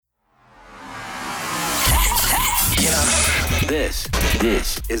This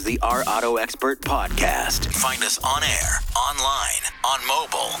is the Our Auto Expert Podcast. Find us on air, online, on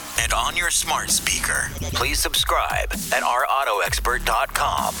mobile, and on your smart speaker. Please subscribe at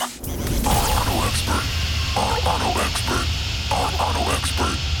ourautoexpert.com. Our Auto Expert. Our Auto Expert. Our Auto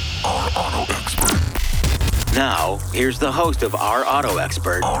Expert. Our Auto Expert. Now, here's the host of Our Auto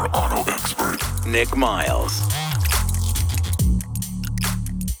Expert, Our Auto Expert, Nick Miles.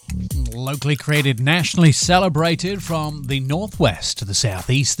 Locally created, nationally celebrated, from the northwest to the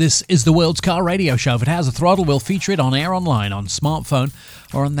southeast, this is the world's car radio show. If it has a throttle, we'll feature it on air, online, on smartphone,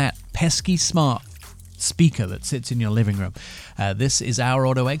 or on that pesky smart speaker that sits in your living room. This is Our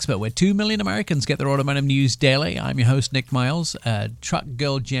Auto Expert, where 2 million Americans get their automotive news daily. I'm your host, Nick Miles. Truck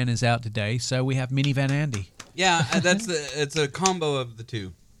girl Jen is out today, so we have Minivan Andy. Yeah, it's a combo of the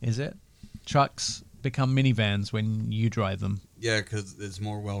two. Is it? Trucks become minivans when you drive them. Yeah, because it's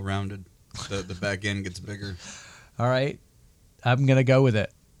more well-rounded. The back end gets bigger. All right. I'm going to go with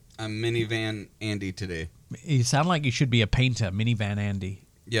it. I'm Minivan Andy today. You sound like you should be a painter, Minivan Andy.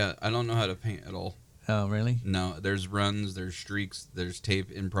 Yeah, I don't know how to paint at all. Oh, really? No, there's runs, there's streaks, there's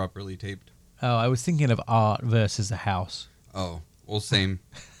tape improperly taped. Oh, I was thinking of art versus a house. Oh, well, same.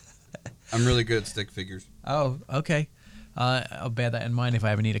 I'm really good at stick figures. Oh, okay. I'll bear that in mind if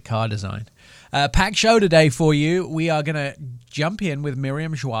I ever need a car designed. Packed show today for you. We are going to jump in with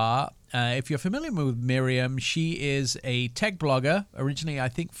Myriam Joire. If you're familiar with Myriam, she is a tech blogger, originally, I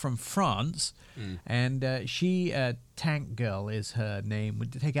think, from France. And she, Tank Girl is her name.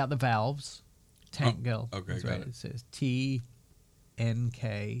 Would you take out the valves? Tank Girl. Okay, That's got right. it. It says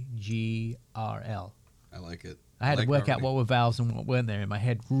TNKGRL. I like it. I had to work out what were valves and what weren't there in my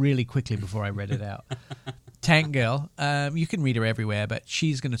head really quickly before I read it out. Tank Girl, you can read her everywhere, but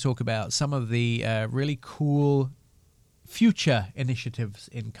she's going to talk about some of the really cool future initiatives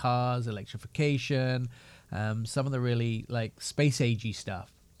in cars, electrification, some of the really like space-agey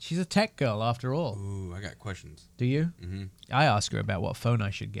stuff. She's a tech girl after all. Ooh, I got questions. Do you? Mm-hmm. I ask her about what phone I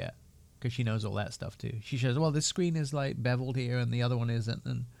should get because she knows all that stuff too. She says, well, this screen is like beveled here and the other one isn't.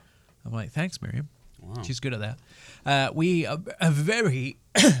 And I'm like, thanks, Myriam. Wow. She's good at that. We are very,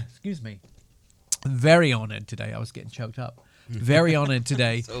 excuse me, very honored today. I was getting choked up. Very honored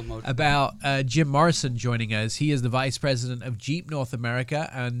today So emotional. about Jim Morrison joining us. He is the vice president of Jeep North America.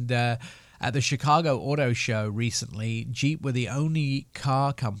 And at the Chicago Auto Show recently, Jeep were the only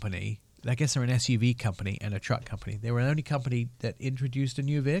car company, I guess they're an SUV company and a truck company. They were the only company that introduced a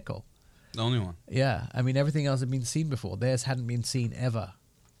new vehicle. The only one. Yeah. I mean, everything else had been seen before. Theirs hadn't been seen ever.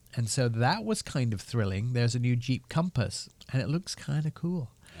 And so that was kind of thrilling. There's a new Jeep Compass, and it looks kind of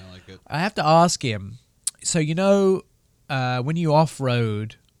cool. I like it. I have to ask him, so you know, when you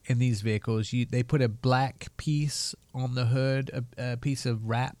off-road in these vehicles, they put a black piece on the hood, a piece of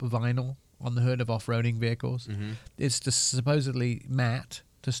wrap vinyl on the hood of off-roading vehicles. Mm-hmm. It's just supposedly matte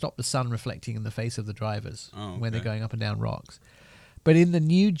to stop the sun reflecting in the face of the drivers when they're going up and down rocks. But in the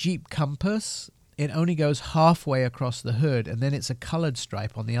new Jeep Compass, it only goes halfway across the hood, and then it's a colored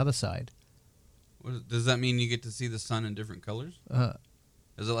stripe on the other side. Does that mean you get to see the sun in different colors?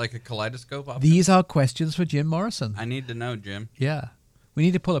 Is it like a kaleidoscope option? These are questions for Jim Morrison. I need to know, Jim. Yeah. We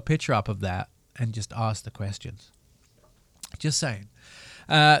need to pull a picture up of that and just ask the questions. Just saying.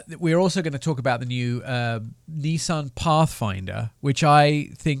 We're also going to talk about the new Nissan Pathfinder, which I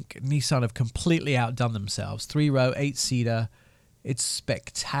think Nissan have completely outdone themselves. 3-row, 8-seater. It's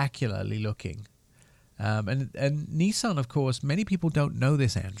spectacularly looking. And Nissan, of course, many people don't know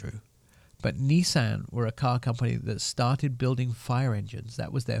this, Andrew, but Nissan were a car company that started building fire engines.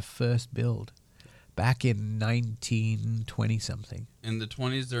 That was their first build back in 1920-something. In the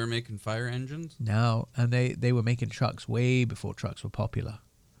 20s, they were making fire engines? Now, and they were making trucks way before trucks were popular.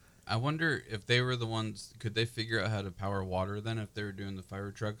 I wonder if they were the ones, could they figure out how to power water then if they were doing the fire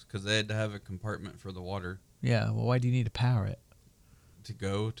trucks? Because they had to have a compartment for the water Yeah, well, why do you need to power it? to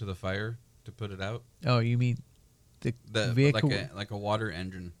go to the fire to put it out. Oh, you mean the vehicle? Like a water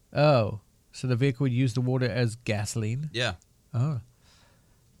engine. Oh, so the vehicle would use the water as gasoline? Yeah. Oh,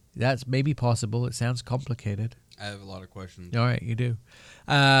 that's maybe possible. It sounds complicated. I have a lot of questions. All right, you do.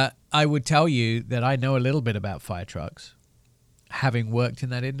 I would tell you that I know a little bit about fire trucks, having worked in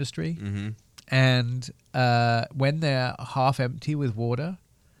that industry. Mm-hmm. And when they're half empty with water,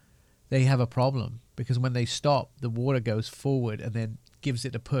 they have a problem because when they stop, the water goes forward and then gives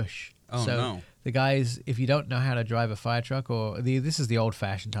it a push. Oh, so no. The guys, if you don't know how to drive a fire truck, this is the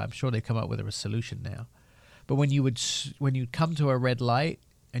old-fashioned time. I'm sure they've come up with a solution now. But when you'd come to a red light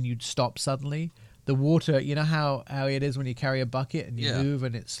and you'd stop suddenly, the water, you know how it is when you carry a bucket and you move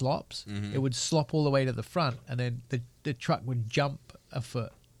and it slops? Mm-hmm. It would slop all the way to the front, and then the truck would jump a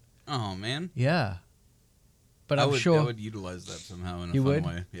foot. Oh, man. Yeah. but I I'm would, sure I would utilize that somehow in a You fun would?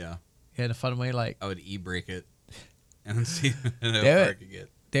 way. Yeah, in a fun way, like I would e-brake it and see how Yeah. far I could get.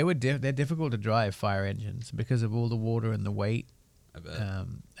 they're difficult to drive, fire engines, because of all the water and the weight, I bet.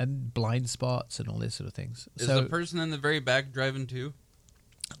 and blind spots and all these sort of things. Is So the person in the very back driving too?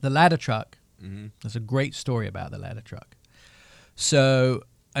 the ladder truck. Mm-hmm. There's a great story about the ladder truck. So,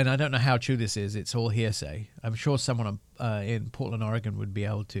 and I don't know how true this is. It's all hearsay. I'm sure someone in Portland, Oregon would be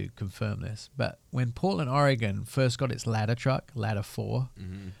able to confirm this. But when Portland, Oregon first got its ladder truck, Ladder 4,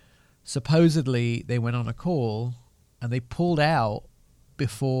 supposedly they went on a call and they pulled out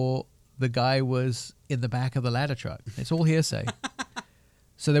before the guy was in the back of the ladder truck. It's all hearsay.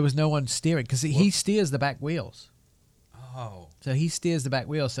 So there was no one steering, because he steers the back wheels. Oh, So he steers the back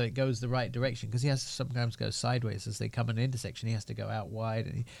wheel so it goes the right direction, because he has to sometimes go sideways as they come in an intersection. He has to go out wide.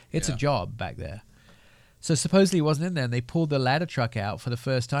 And it's a Yeah. job back there. So supposedly he wasn't in there, and they pulled the ladder truck out for the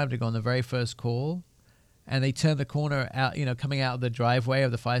first time to go on the very first call. And they turned the corner out, coming out of the driveway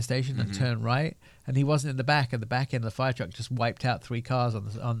of the fire station and turned right. And he wasn't in the back, and the back end of the fire truck just wiped out 3 cars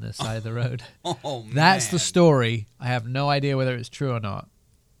on the side of the road. oh man. That's the story. I have no idea whether it's true or not.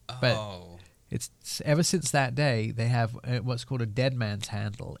 But Oh. it's ever since that day, they have what's called a dead man's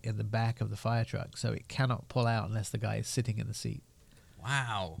handle in the back of the fire truck, so it cannot pull out unless the guy is sitting in the seat.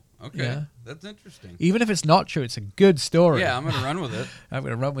 Wow. Okay. Yeah. That's interesting. Even if it's not true, it's a good story. Yeah, I'm going to run with it. I'm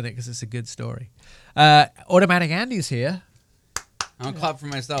going to run with it because it's a good story. Automatic Andy's here. I'll clap for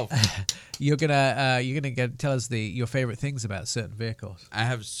myself. You're gonna tell us your favorite things about certain vehicles. I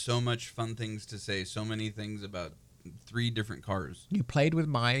have so much fun things to say, so many things about 3 different cars. You played with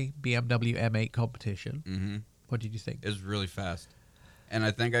my BMW M8 competition. Mm-hmm. What did you think? It was really fast. And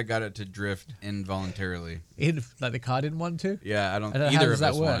I think I got it to drift involuntarily. Like the car didn't want to? Yeah, I don't. I don't know, how Either does of that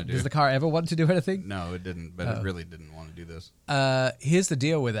us work? want to do. Does the car ever want to do anything? No, it didn't. But it really didn't want to do this. Here's the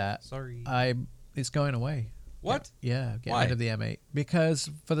deal with that. Sorry. It's going away. What? Yeah, get Why? rid of the M8 because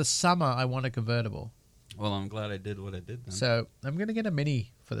for the summer I want a convertible. Well, I'm glad I did what I did then. So I'm gonna get a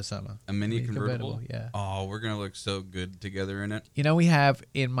Mini for the summer. A mini convertible? Yeah. Oh, we're gonna look so good together in it. We have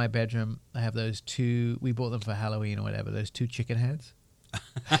in my bedroom. I have those 2. We bought them for Halloween or whatever. Those 2 chicken heads.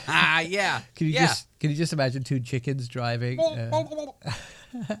 Yeah. Can you just imagine 2 chickens driving?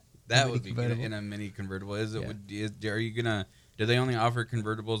 That mini would be good convertible. in a mini convertible. Is it? Yeah. Are you gonna? Do they only offer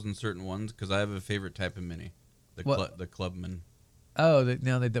convertibles in certain ones? Because I have a favorite type of mini, the Clubman. Oh,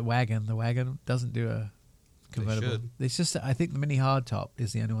 the wagon. The wagon doesn't do a convertible. should. It's just I think the Mini hardtop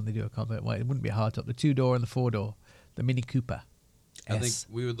is the only one they do a convertible. Well, it wouldn't be a hardtop. The 2-door and the 4-door. The Mini Cooper. I think S.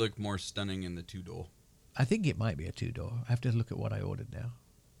 we would look more stunning in the 2-door. I think it might be a 2-door. I have to look at what I ordered now.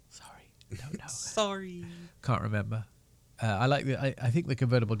 Sorry, don't know. Sorry. Can't remember. I like I think the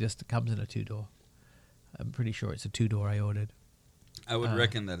convertible just comes in a 2-door. I'm pretty sure it's a 2-door I ordered. I would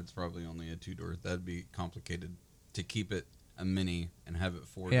reckon that it's probably only a 2-door. That'd be complicated to keep it a mini and have it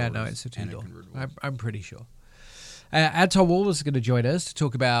 4 Yeah, doors. no, it's a and 2-door. convertible. I'm pretty sure. Anton Wall is going to join us to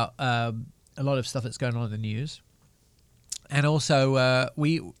talk about a lot of stuff that's going on in the news. And also,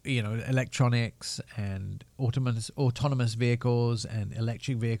 electronics and autonomous vehicles and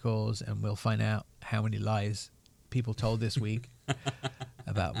electric vehicles, and we'll find out how many lies people told this week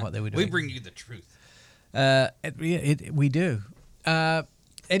about what they were doing. We bring you the truth. We do.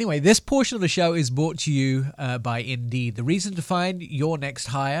 Anyway, this portion of the show is brought to you by Indeed. The reason to find your next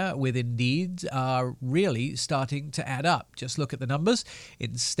hire with Indeed are really starting to add up. Just look at the numbers.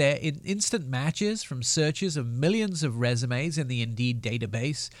 Instant matches from searches of millions of resumes in the Indeed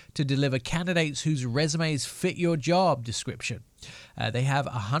database to deliver candidates whose resumes fit your job description. They have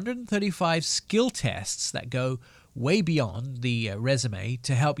 135 skill tests that go way beyond the resume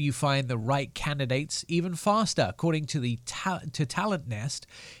to help you find the right candidates even faster. According to the Talent Nest,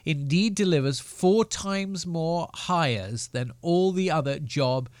 Indeed delivers 4 times more hires than all the other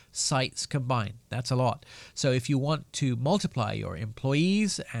job sites combined. That's a lot. So if you want to multiply your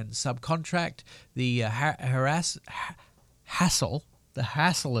employees and subcontract the hassle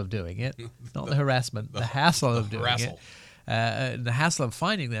of doing it, not the harassment, the hassle of doing it, the hassle of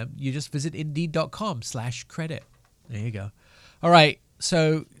finding them, you just visit Indeed.com/credit. There you go. All right,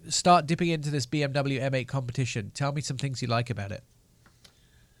 so start dipping into this BMW M8 competition. Tell me some things you like about it.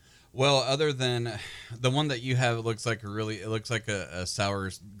 Well, other than the one that you have, it looks like a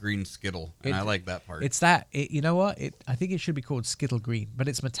sour green Skittle, and I like that part. It's that. You know what? I think it should be called Skittle Green, but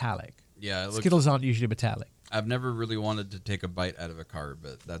it's metallic. Yeah, Skittles aren't usually metallic. I've never really wanted to take a bite out of a car,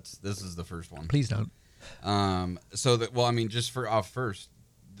 but this is the first one. Please don't. Just for off first,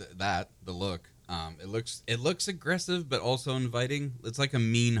 the look. It looks aggressive, but also inviting. It's like a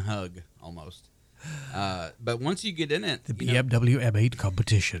mean hug almost. But once you get in it, The BMW M8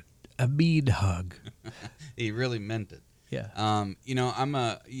 competition. a mean hug. He really meant it. Yeah. You know,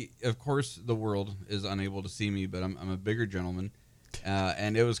 of course, the world is unable to see me, but I'm a bigger gentleman,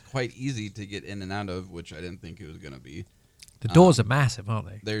 and it was quite easy to get in and out of, which I didn't think it was going to be. The doors are massive, aren't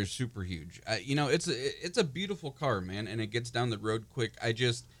they? They're super huge. You know, it's a beautiful car, man, and it gets down the road quick.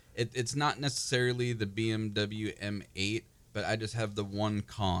 It's not necessarily the BMW M8, but I just have the one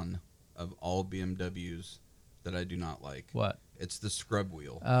con of all BMWs that I do not like. What? It's the scrub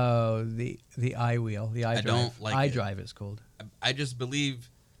wheel. Oh, the iWheel, the iDrive. I don't like iDrive it's called. I just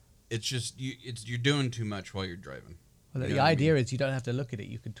believe it's just you're doing too much while you're driving. Well, You the know what I idea mean? is you don't have to look at it.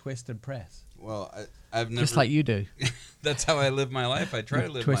 You can twist and press. Well, I've never Just like you do. That's how I live my life. I try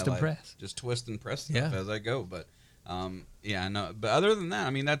to live Twist my and life. press. Just twist and press stuff Yeah. as I go. But yeah, no. But other than that, I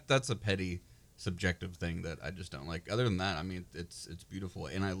mean that's a petty, subjective thing that I just don't like. Other than that, I mean it's beautiful,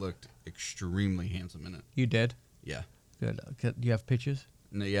 and I looked extremely handsome in it. You did? Yeah. Good. Do you have pictures?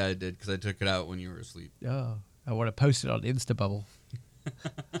 No, yeah, I did because I took it out when you were asleep. Oh, I want to post it on Instabubble.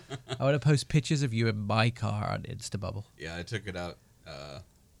 I want to post pictures of you in my car on Instabubble. Yeah, I took it out,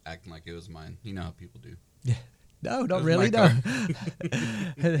 acting like it was mine. You know how people do. Yeah. No, not was really. my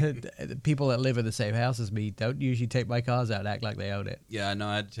No. People that live in the same house as me don't usually take my cars out and act like they own it. Yeah, no,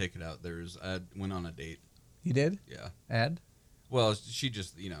 I had to take it out. I went on a date. You did? Yeah. And? Well, she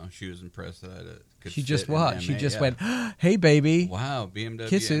just, she was impressed that I could She fit just in what? the She M8, just yeah. went, hey, baby. Wow, BMW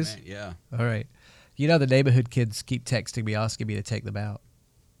Kisses. M8, yeah. All right. You know, the neighborhood kids keep texting me, asking me to take them out.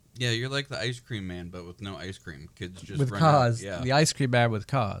 Yeah, you're like the ice cream man, but with no ice cream. Kids just With run cars. Out. Yeah, The ice cream man with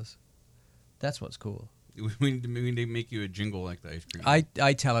cars. That's what's cool. we need to make you a jingle like the ice cream. I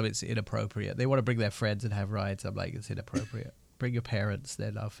tell them it's inappropriate. They want to bring their friends and have rides. I'm like, it's inappropriate. Bring your parents,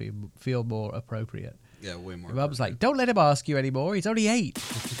 then I'll feel more appropriate. Yeah, way more. My mum's like, don't let him ask you anymore. He's only 8.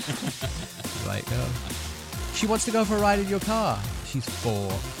 Like, oh. She wants to go for a ride in your car. She's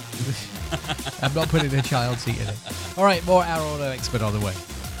 4. I'm not putting a child seat in it. All right, more Our Auto Expert on the way.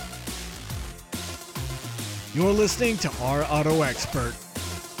 You're listening to Our Auto Expert.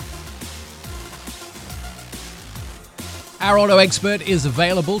 Our Auto Expert is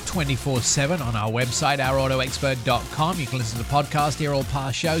available 24/7 on our website, ourautoexpert.com. You can listen to the podcast, hear all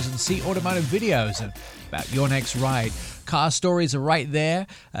past shows, and see automotive videos about your next ride. Car stories are right there.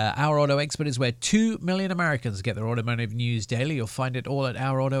 Our Auto Expert is where 2 million Americans get their automotive news daily. You'll find it all at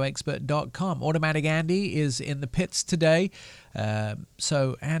ourautoexpert.com. Automatic Andy is in the pits today.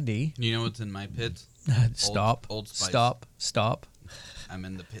 So, Andy... You know what's in my pits? Stop. Old Spice. Stop. I'm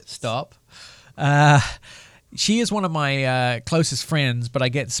in the pits. Stop. She is one of my closest friends, but I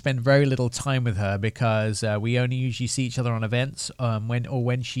get to spend very little time with her because we only usually see each other on events.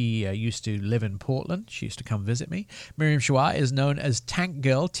 When she used to live in Portland, she used to come visit me. Miriam Chouat is known as Tank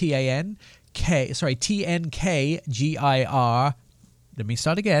Girl, TNKGIR. Let me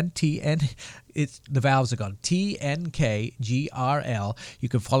start again. The vowels are gone. TNKGRL. You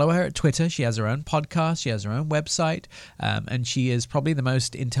can follow her at Twitter. She has her own podcast. She has her own website. And she is probably the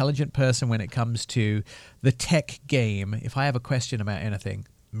most intelligent person when it comes to the tech game. If I have a question about anything,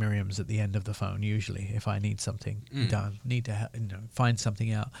 Miriam's at the end of the phone, usually, if I need something done, need to find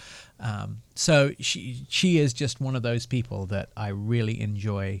something out. So she is just one of those people that I really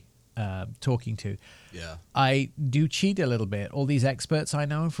enjoy talking to. Yeah. I do cheat a little bit. All these experts I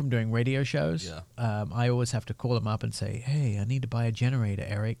know from doing radio shows, Yeah. I always have to call them up and say, hey, I need to buy a generator,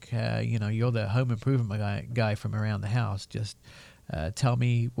 Eric. You're the home improvement guy from around the house. Just tell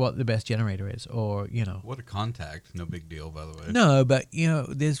me what the best generator is, or, What a contact. No big deal, by the way. No, but,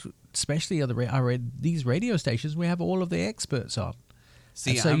 there's, especially I read these radio stations, we have all of the experts on.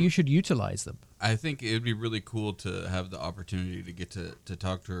 See, And so you should utilize them. I think it would be really cool to have the opportunity to get to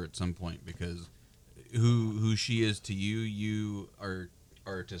talk to her at some point, because who she is to you, you are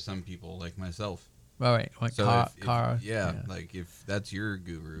to some people like myself. All right, like So car. like if that's your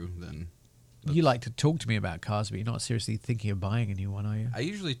guru, then You like to talk to me about cars, but you're not seriously thinking of buying a new one, are you? I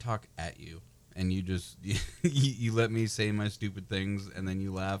usually talk at you, and you just you let me say my stupid things, and then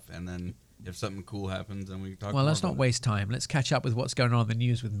you laugh, and then if something cool happens, then we talk. Well, let's more not about waste time. Let's catch up with what's going on in the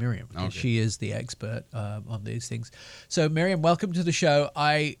news with Miriam, because Okay. she is the expert on these things. So, Miriam, welcome to the show.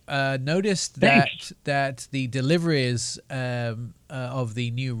 I noticed that the deliveries of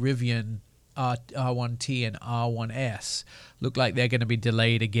the new Rivian R1T and R1S look like they're going to be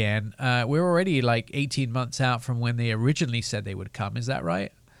delayed again. We're already like 18 months out from when they originally said they would come. Is that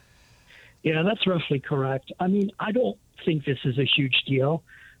right? Yeah, that's roughly correct. I mean, I don't think this is a huge deal.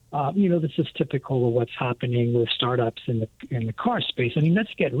 This is typical of what's happening with startups in the car space. I mean,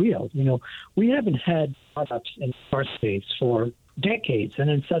 let's get real. We haven't had startups in the car space for decades, and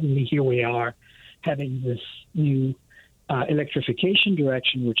then suddenly here we are having this new electrification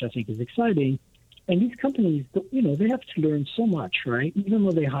direction, which I think is exciting. And these companies, they have to learn so much, right? Even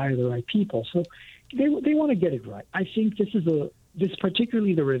though they hire the right people. So they want to get it right. I think this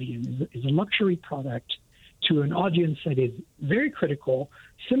particularly the Rivian is a luxury product to an audience that is very critical,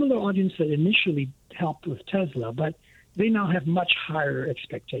 similar audience that initially helped with Tesla, but they now have much higher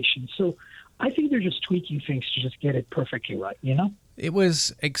expectations. So I think they're just tweaking things to just get it perfectly right, It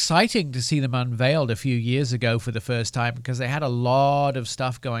was exciting to see them unveiled a few years ago for the first time because they had a lot of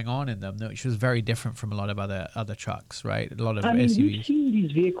stuff going on in them, which was very different from a lot of other trucks, right? A lot of SUVs. We've seen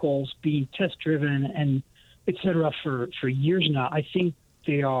these vehicles be test-driven and et cetera for years now. I think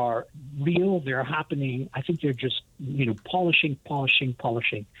they are real. They're happening. I think they're just, polishing.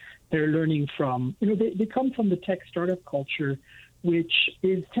 They're learning from, they come from the tech startup culture, which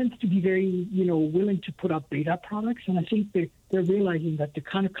tends to be very, willing to put up beta products. And I think they're realizing that the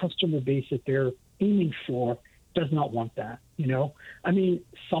kind of customer base that they're aiming for does not want that,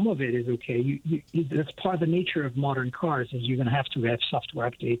 some of it is okay. That's part of the nature of modern cars is you're going to have software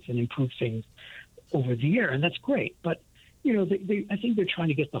updates and improve things over the air. And that's great. But, I think they're trying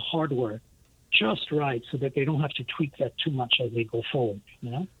to get the hardware just right so that they don't have to tweak that too much as they go forward,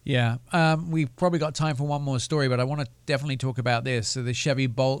 Yeah. We've probably got time for one more story, but I want to definitely talk about this. So the Chevy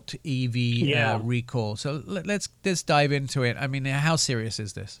Bolt EV recall. So let's dive into it. I mean, how serious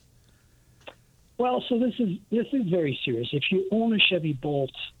is this? Well, so this is very serious. If you own a Chevy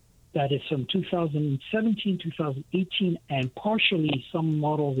Bolt that is from 2017, 2018, and partially some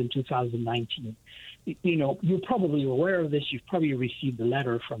models in 2019, you're probably aware of this. You've probably received a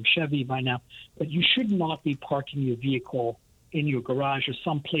letter from Chevy by now, but you should not be parking your vehicle in your garage or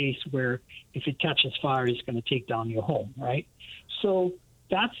someplace where if it catches fire, it's going to take down your home, right? So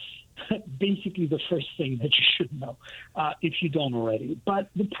that's basically the first thing that you should know if you don't already. But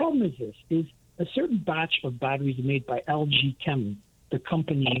the problem is this, is a certain batch of batteries made by LG Chem, the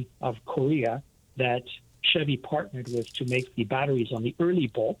company of Korea that Chevy partnered with to make the batteries on the early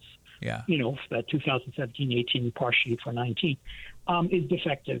Bolts, that 2017, 18, partially for 19, is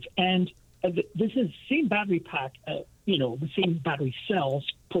defective. And this is same battery pack, the same battery cells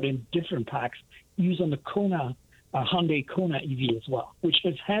put in different packs used on the Kona, Hyundai Kona EV as well, which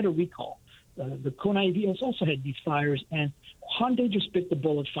has had a recall. The Kona EV has also had these fires, and Hyundai just bit the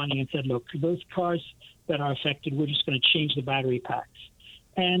bullet finally and said, look, those cars that are affected, we're just going to change the battery packs.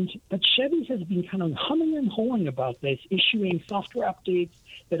 But Chevy has been kind of humming and hawing about this, issuing software updates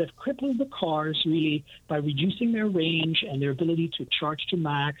that have crippled the cars really by reducing their range and their ability to charge to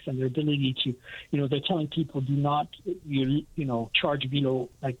max and their ability to, they're telling people do not, charge below,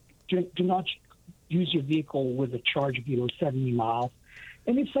 do not use your vehicle with a charge below 70 miles.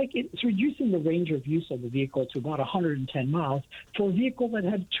 And it's reducing the range of use of the vehicle to about 110 miles for a vehicle that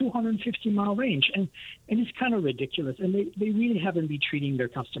had 250-mile range. And it's kind of ridiculous. And they really haven't been treating their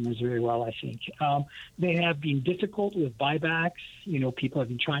customers very well, I think. They have been difficult with buybacks. People have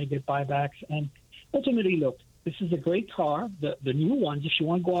been trying to get buybacks. And ultimately, look, this is a great car. The new ones, if you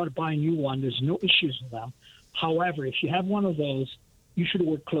want to go out and buy a new one, there's no issues with them. However, if you have one of those, you should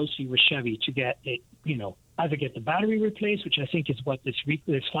work closely with Chevy to get it, either get the battery replaced, which I think is what this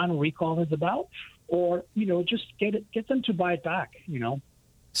final recall is about, or, just get them to buy it back,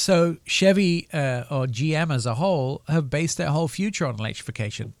 So Chevy or GM as a whole have based their whole future on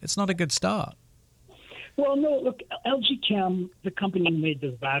electrification. It's not a good start. Well, no, look, LG Chem, the company who made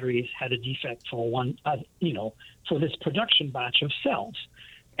those batteries, had a defect for for this production batch of cells.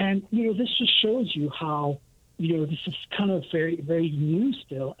 And, this just shows you how, this is kind of very, very new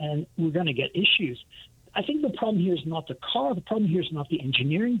still, and we're going to get issues. I think the problem here is not the car. The problem here is not the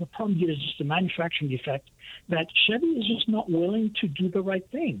engineering. The problem here is just a manufacturing defect that Chevy is just not willing to do the right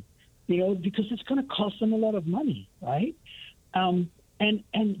thing, because it's going to cost them a lot of money, right? And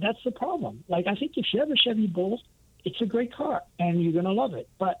that's the problem. I think if you have a Chevy Bolt, it's a great car, and you're going to love it.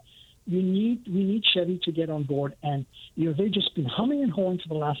 But we need Chevy to get on board, and they've just been humming and hawing for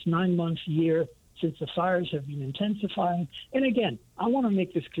the last 9 months, year, since the fires have been intensifying. And again, I want to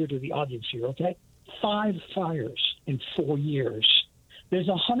make this clear to the audience here, okay? 5 fires in 4 years. There's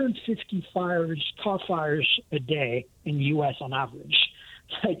 150 car fires a day in the U.S. on average.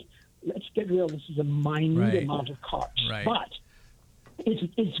 Let's get real. This is a minute amount of cars, but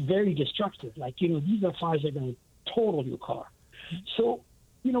it's very destructive. These are fires that are going to total your car. So,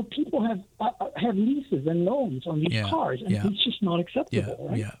 people have leases and loans on these cars, and it's just not acceptable,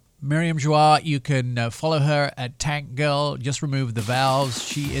 right? Yeah. Myriam Joire, you can follow her at Tank Girl. Just remove the valves.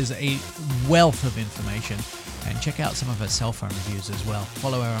 She is a wealth of information. And check out some of her cell phone reviews as well.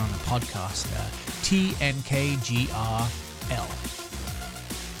 Follow her on a podcast, TNKGRL.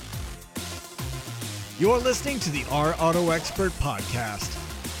 You're listening to the Our Auto Expert podcast.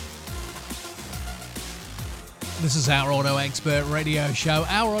 This is Our Auto Expert radio show.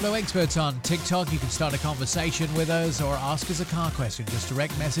 Our Auto Experts on TikTok. You can start a conversation with us or ask us a car question. Just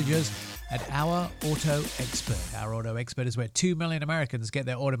direct messages at Our Auto Expert. Our Auto Expert is where 2 million Americans get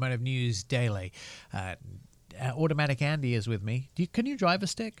their automotive news daily. Automatic Andy is with me. Can you drive a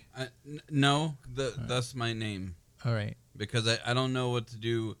stick? No, that's my name. All right. Because I don't know what to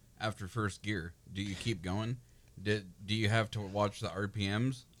do after first gear. Do you keep going? Do you have to watch the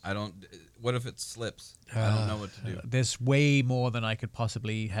RPMs? I don't. What if it slips? I don't know what to do. There's way more than I could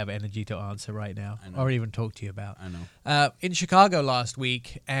possibly have energy to answer right now, or even talk to you about. I know. In Chicago last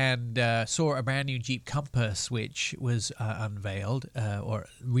week, and saw a brand new Jeep Compass, which was unveiled or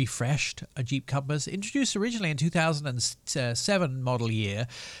refreshed. A Jeep Compass introduced originally in 2007 model year,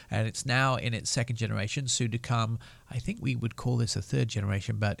 and it's now in its second generation, soon to come. I think we would call this a third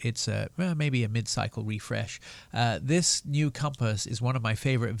generation, but it's maybe a mid-cycle refresh. This new Compass is one of my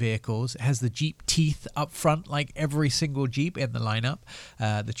favorite vehicles. It has the Jeep teeth up front, like every single Jeep in the lineup.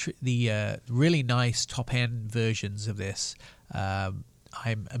 The really nice top-end versions of this. I'm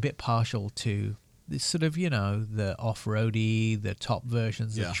a bit partial to this sort of, the off-roady, the top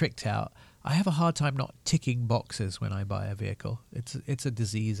versions, the tricked out. I have a hard time not ticking boxes when I buy a vehicle. It's a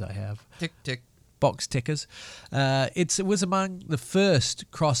disease I have. Tick, tick. Box tickers. It was among the first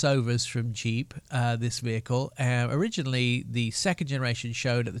crossovers from Jeep, this vehicle. Originally, the second generation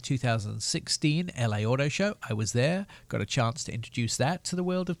showed at the 2016 LA Auto Show. I was there, got a chance to introduce that to the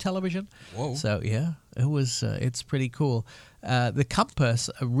world of television. Whoa. So, yeah, it's pretty cool. The Compass,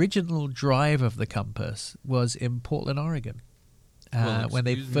 original drive of the Compass was in Portland, Oregon. When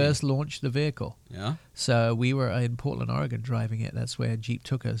they first launched the vehicle. Yeah. So we were in Portland, Oregon driving it. That's where Jeep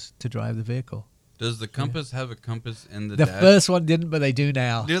took us to drive the vehicle. Does the Compass have a compass in the dash? The first one didn't, but they do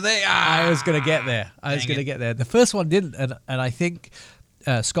now. Do they? I was going to get there. The first one didn't, and I think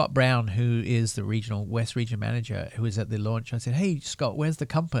Scott Brown, who is the West Region manager, who was at the launch, I said, "Hey, Scott, where's the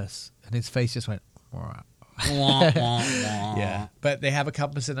Compass?" And his face just went, "Wah." Yeah, but they have a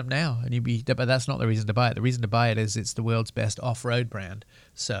Compass in them now, but that's not the reason to buy it. The reason to buy it is it's the world's best off-road brand.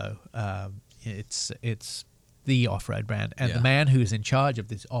 So it's the off-road brand, and the man who's in charge of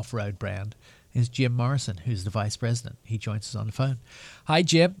this off-road brand is Jim Morrison, who's the vice president. He joins us on the phone. Hi,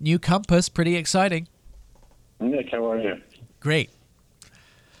 Jim. New Compass, pretty exciting. Nick, how are you? Great.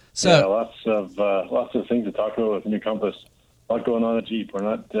 So lots of things to talk about with the new Compass. A lot going on at Jeep. We're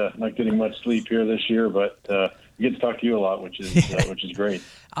not getting much sleep here this year, but we get to talk to you a lot, which is great.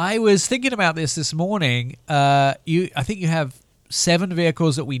 I was thinking about this morning. I think you have 7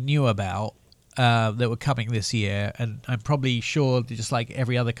 vehicles that we knew about that were coming this year, and I'm probably sure, just like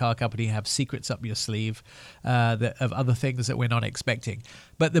every other car company, have secrets up your sleeve of other things that we're not expecting.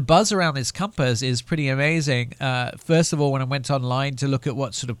 But the buzz around this Compass is pretty amazing. First of all, when I went online to look at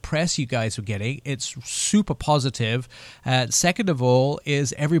what sort of press you guys were getting, it's super positive. Second of all,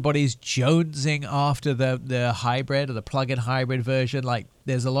 is everybody's jonesing after the hybrid or the plug-in hybrid version. Like,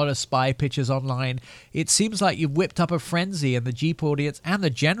 there's a lot of spy pictures online. It seems like you've whipped up a frenzy in the Jeep audience and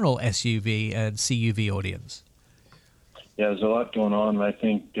the general SUV and CUV audience. Yeah, there's a lot going on. I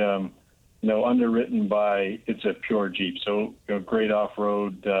think, underwritten by, it's a pure Jeep. So, great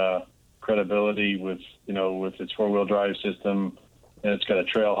off-road credibility with its four-wheel drive system, and it's got a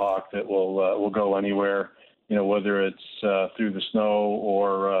Trailhawk that will go anywhere. Whether it's through the snow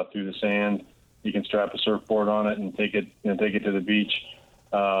or through the sand, you can strap a surfboard on it and take it to the beach.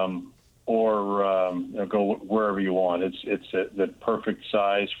 Or go wherever you want. It's the perfect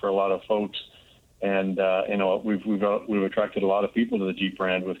size for a lot of folks, and we've attracted a lot of people to the Jeep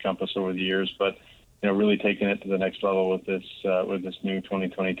brand with Compass over the years, but really taking it to the next level with this new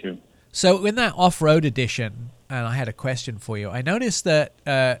 2022. So in that off-road edition, and I had a question for you. I noticed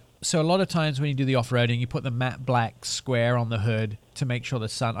that so a lot of times when you do the off-roading, you put the matte black square on the hood to make sure the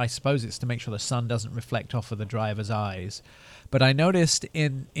sun. I suppose it's to make sure the sun doesn't reflect off of the driver's eyes. But I noticed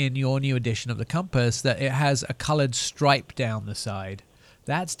in your new edition of the Compass that it has a colored stripe down the side.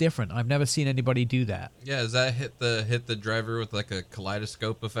 That's different. I've never seen anybody do that. Yeah, does that hit the driver with like a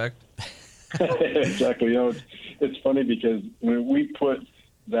kaleidoscope effect? Exactly. It's funny because we put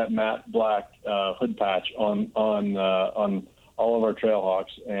that matte black hood patch on all of our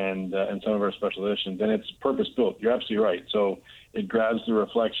Trailhawks and some of our special editions, and it's purpose built. You're absolutely right. So it grabs the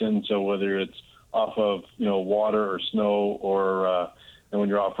reflection. So whether it's off of water or snow or when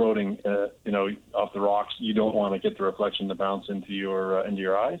you're off-roading off the rocks, you don't want to get the reflection to bounce into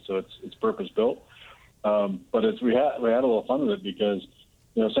your eye. So it's purpose built. But we had a little fun with it because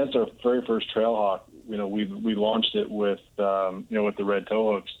since our very first Trailhawk, we launched it with the red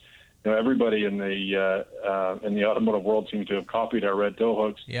tow hooks, everybody in the automotive world seems to have copied our red tow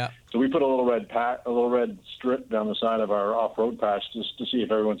hooks. Yeah. So we put a little red strip down the side of our off-road patch just to see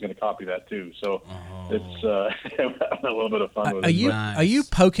if everyone's going to copy that too. So it's having a little bit of fun with it. Are you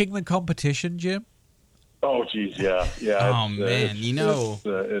poking the competition, Jim? Oh geez, yeah. Oh man,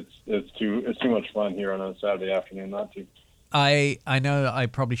 it's too much fun here on a Saturday afternoon not to. I know that I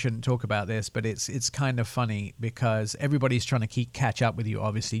probably shouldn't talk about this, but it's kind of funny because everybody's trying to catch up with you.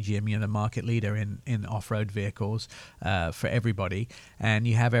 Obviously, Jim, you're the market leader in off-road vehicles for everybody, and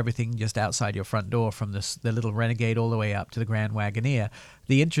you have everything just outside your front door, from the little Renegade all the way up to the Grand Wagoneer.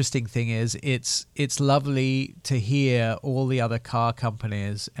 The interesting thing is it's lovely to hear all the other car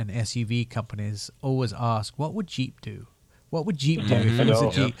companies and SUV companies always ask, what would Jeep do? What would Jeep do if it was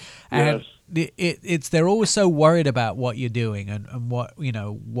a Jeep? And they're always so worried about what you're doing and what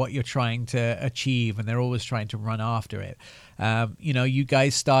you're trying to achieve, and they're always trying to run after it. You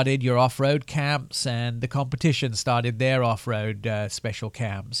guys started your off-road camps, and the competition started their off-road special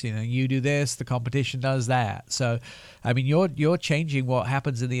camps. You do this, the competition does that. So, I mean, you're changing what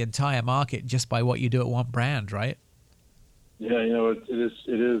happens in the entire market just by what you do at one brand, right? Yeah, it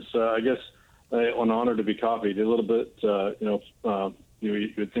is. I guess an honor to be copied. A little bit,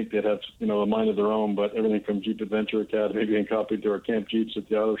 you would think they'd have, a mind of their own, but everything from Jeep Adventure Academy being copied to our Camp Jeeps at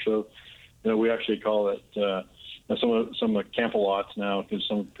the auto show, we actually call it some of the camp-a-lots now, because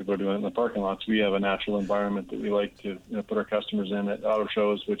some people are doing it in the parking lots. We have a natural environment that we like to put our customers in at auto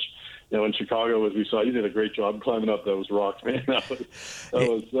shows, which, in Chicago, as we saw, you did a great job climbing up those rocks, man. That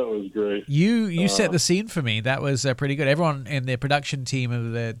was great. You set the scene for me. That was pretty good. Everyone in the production team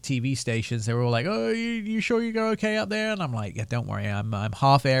of the TV stations, they were all like, "Oh, you sure you go okay up there?" And I'm like, "Yeah, don't worry. I'm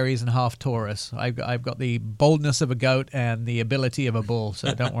half Aries and half Taurus. I've got the boldness of a goat and the ability of a bull.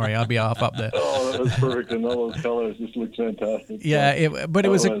 So don't worry, I'll be half up there." Oh, that was perfect, and all those colors just looked fantastic. Yeah, it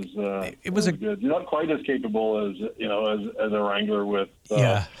was good. You're not quite as capable as as a Wrangler with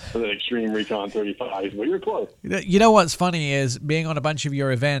the Extreme Recon 35, but you're close. You know what's funny is being on a bunch of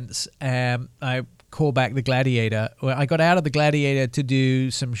your events. I call back the Gladiator. I got out of the Gladiator to do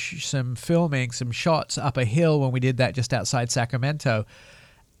some filming, some shots up a hill when we did that just outside Sacramento.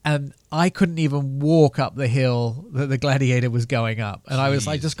 And I couldn't even walk up the hill that the Gladiator was going up. And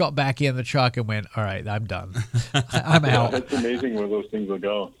I just got back in the truck and went, all right, I'm done. I'm out. It's amazing where those things will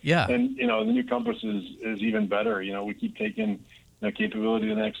go. Yeah. And, the new Compass is even better. We keep taking capability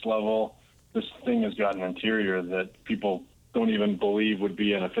to the next level. This thing has got an interior that people don't even believe would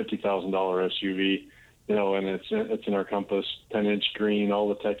be in a $50,000 SUV, and it's in our Compass, 10-inch screen, all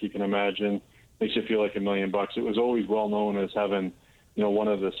the tech you can imagine. Makes you feel like $1 million. It was always well known as having one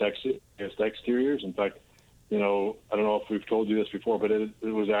of the sexiest exteriors. In fact, I don't know if we've told you this before, but it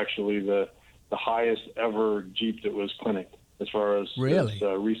was actually the highest ever Jeep that was clinicked as far as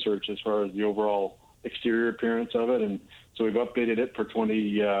research, as far as the overall exterior appearance of it. And so we've updated it for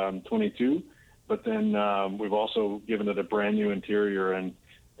 2022, but then we've also given it a brand new interior, and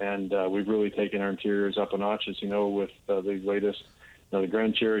we've really taken our interiors up a notch, as with the latest, the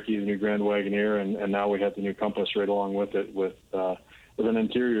Grand Cherokee, the new Grand Wagoneer, and now we have the new Compass right along with it with an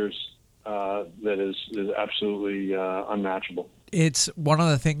interiors that is absolutely unmatchable. It's one of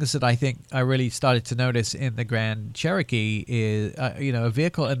the things that I think I really started to notice in the Grand Cherokee is, a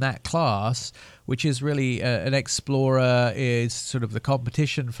vehicle in that class, which is really an Explorer, is sort of the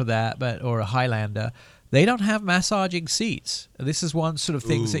competition for that, or a Highlander. They don't have massaging seats. This is one sort of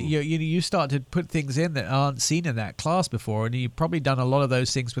things that you start to put things in that aren't seen in that class before, and you've probably done a lot of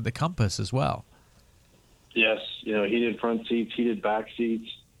those things with the Compass as well. Yes, heated front seats, heated back seats,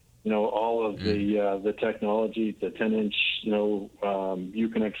 all of the technology, the 10-inch,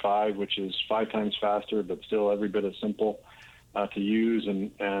 Uconnect 5, which is 5 times faster, but still every bit as simple to use,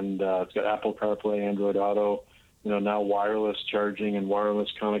 and it's got Apple CarPlay, Android Auto, now wireless charging and wireless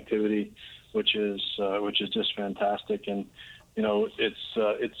connectivity, which is just fantastic. And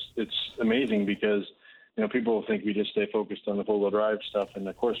it's amazing because people think we just stay focused on the four-wheel drive stuff, and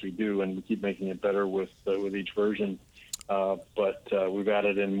of course we do, and we keep making it better with each version. But we've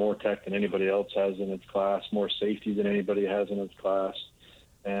added in more tech than anybody else has in its class, more safety than anybody has in its class,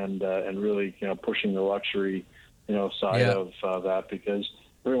 and really pushing the luxury side of that, because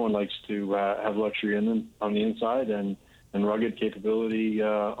everyone likes to have luxury in them on the inside and rugged capability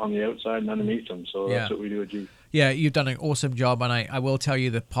on the outside and underneath them. So that's what we do at Jeep. Yeah, you've done an awesome job, and I will tell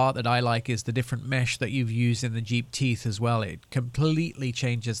you the part that I like is the different mesh that you've used in the Jeep teeth as well. It completely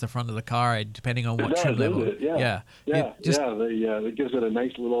changes the front of the car depending on what trim level. It gives it a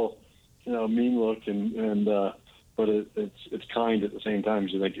nice little, mean look, and but it's kind at the same time.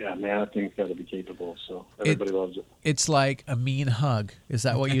 You're like, yeah, man, that thing's got to be capable. So everybody loves it. It's like a mean hug. Is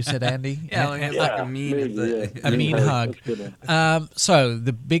that what you said, Andy? Yeah, it's like a mean. maybe, A mean hug. That's a good one. So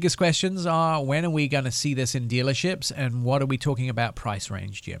the biggest questions are, when are we going to see this in dealerships, and what are we talking about price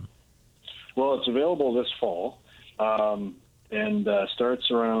range, Jim? Well, it's available this fall, and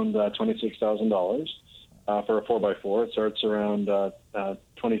starts around $26,000 for a 4x4. It starts around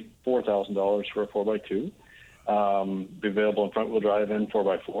 $24,000 for a 4x2. Be available in front-wheel drive and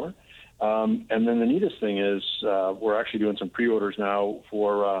 4x4. And then the neatest thing is we're actually doing some pre-orders now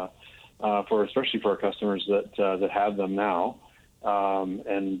for especially for our customers that have them now.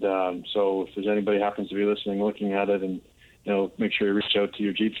 So if there's anybody happens to be listening, looking at it, and make sure you reach out to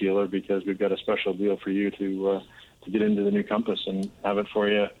your Jeep dealer, because we've got a special deal for you to get into the new Compass and have it for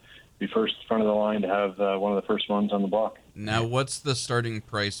you. Be first front of the line to have one of the first ones on the block. Now, what's the starting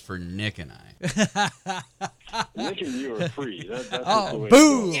price for Nick and I? Nick and you are free. That's Oh, the way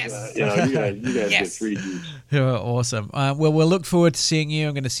boom! it goes. You guys get free Jeeps. Oh, awesome. Well, we'll look forward to seeing you.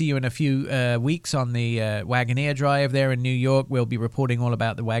 I'm going to see you in a few weeks on the Wagoneer Drive there in New York. We'll be reporting all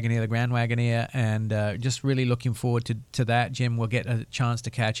about the Wagoneer, the Grand Wagoneer, and just really looking forward to that. Jim, we'll get a chance to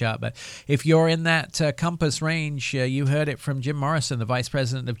catch up. But if you're in that Compass range, you heard it from Jim Morrison, the Vice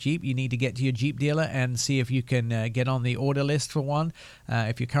President of Jeep. You need to get to your Jeep dealer and see if you can get on the order list for one.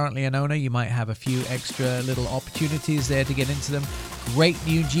 If you're currently an owner, you might have a few extra little opportunities there to get into them. Great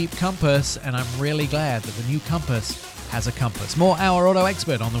new Jeep Compass, and I'm really glad that the new Compass has a compass. More Our Auto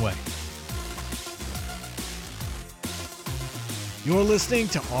Expert on the way. You're listening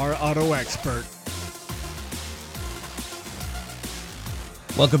to Our Auto Expert.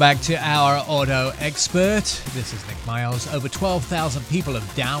 Welcome back to Our Auto Expert. This is Nick Miles. Over 12,000 people have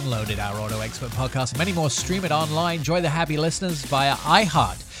downloaded Our Auto Expert podcast. Many more stream it online. Enjoy the happy listeners via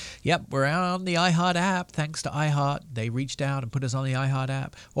iHeart. Yep, we're out on the iHeart app. Thanks to iHeart. They reached out and put us on the iHeart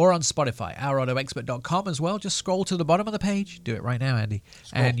app. Or on Spotify, ourautoexpert.com as well. Just scroll to the bottom of the page. Do it right now, Andy.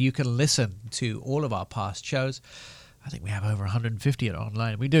 And you can listen to all of our past shows. I think we have over 150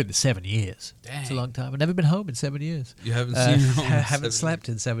 online. We've been doing it 7 years. Dang. It's a long time. I've never been home in 7 years. You haven't seen your home in haven't 7 slept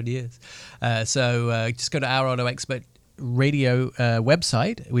in 7 years. So just go to Our Auto Expert radio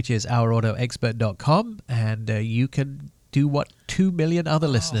website, which is ourautoexpert.com, and you can do what 2 million other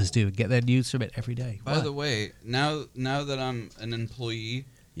listeners do and get their news from it every day. By the way, now that I'm an employee,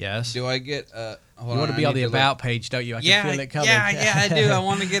 yes. do I get You want to be on the About page, don't you? I can feel it coming. Yeah, I do. I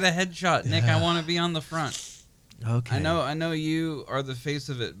want to get a headshot, Nick. I want to be on the front. Okay. I know you are the face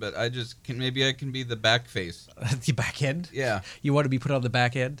of it, but I just maybe I can be the back face. The back end? Yeah. You want to be put on the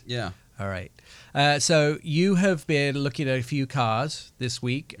back end? Yeah. All right. So you have been looking at a few cars this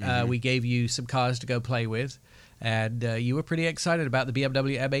week. We gave you some cars to go play with, and you were pretty excited about the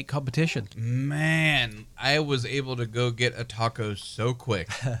BMW M8 competition. Man, I was able to go get a taco so quick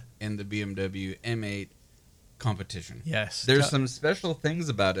in the BMW M8 competition. Yes. There's some special things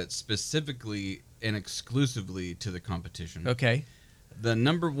about it, specifically and exclusively to the competition. Okay. The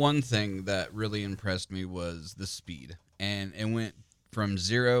number one thing that really impressed me was the speed. And it went from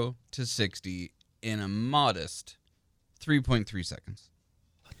 0 to 60 in a modest 3.3 seconds.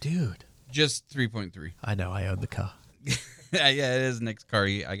 Dude. Just 3.3. I know, I own the car. Yeah, it is Nick's car.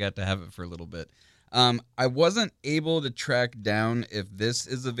 I got to have it for a little bit. I wasn't able to track down if this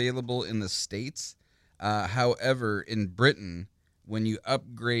is available in the States. However, in Britain, when you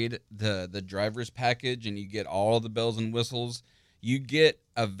upgrade the driver's package and you get all the bells and whistles, you get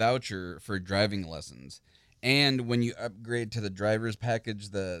a voucher for driving lessons. And when you upgrade to the driver's package,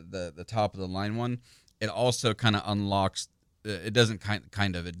 the top of the line one, it also kind of unlocks. It doesn't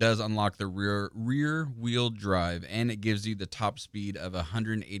it does unlock the rear wheel drive, and it gives you the top speed of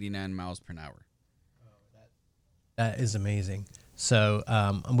 189 miles per hour. That is amazing. So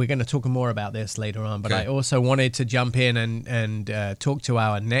we're going to talk more about this later on, but Okay. I also wanted to jump in and talk to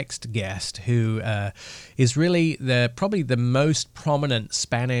our next guest, who is really probably the most prominent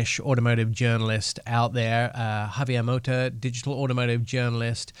Spanish automotive journalist out there, Javier Mota, digital automotive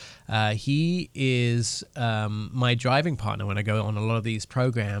journalist. He is my driving partner when I go on a lot of these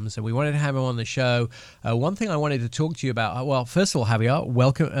programs, and we wanted to have him on the show. One thing I wanted to talk to you about, well, first of all, Javier,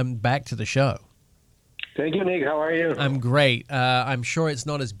 welcome back to the show. Thank you, Nick. How are you? I'm great. I'm sure it's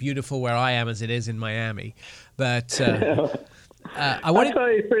not as beautiful where I am as it is in Miami, but I wanted.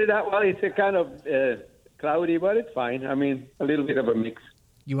 Actually, it's pretty that well. It's a kind of cloudy, but it's fine. I mean, a little bit of a mix.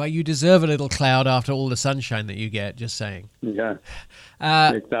 You deserve a little cloud after all the sunshine that you get. Just saying. Yeah,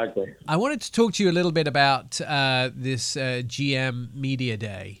 exactly. I wanted to talk to you a little bit about this GM Media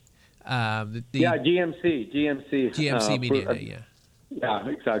Day. GMC GMC Media Day. Yeah. Yeah,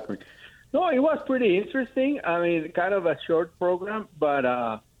 exactly. No, it was pretty interesting. I mean, kind of a short program,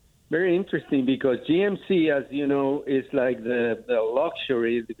 but very interesting because GMC, as you know, is like the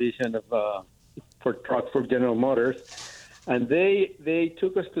luxury division of for trucks for General Motors, and they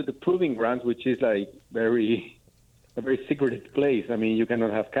took us to the proving grounds, which is like a very secretive place. I mean, you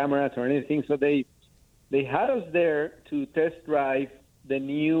cannot have cameras or anything, so they had us there to test drive the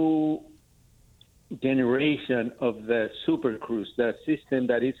new generation of the Super Cruise, the system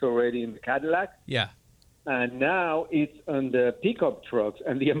that is already in the Cadillac. Yeah. And now it's on the pickup trucks.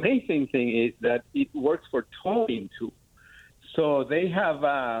 And the amazing thing is that it works for towing too. So they have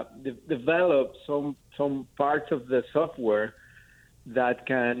developed some parts of the software that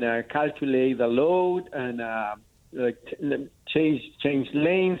can calculate the load and change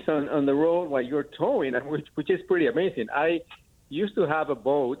lanes on the road while you're towing, which is pretty amazing. I used to have a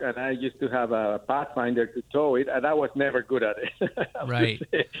boat, and I used to have a Pathfinder to tow it, and I was never good at it. Right.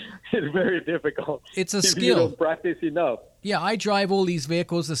 It's very difficult. It's a if skill. You don't practice enough. Yeah, I drive all these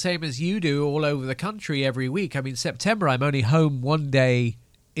vehicles the same as you do all over the country every week. I mean, September, I'm only home one day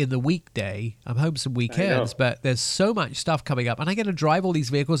in the weekday. I'm home some weekends, but there's so much stuff coming up. And I get to drive all these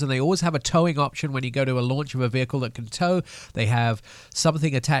vehicles, and they always have a towing option when you go to a launch of a vehicle that can tow. They have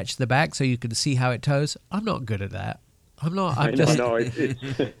something attached to the back so you can see how it tows. I'm not good at that. So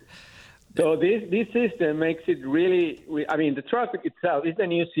this system makes it really. I mean, the truck itself is the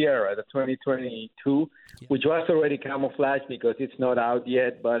new Sierra, the 2022, which was already camouflaged because it's not out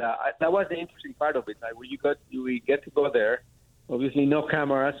yet. But that was the interesting part of it. Like we get to go there. Obviously, no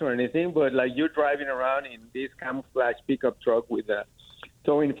cameras or anything, but like you're driving around in this camouflage pickup truck with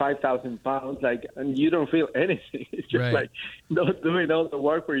towing 5,000 pounds, and you don't feel anything. It's just like not doing all the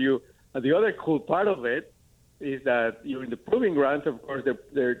work for you. And the other cool part of it is that you're in the proving grounds. Of course,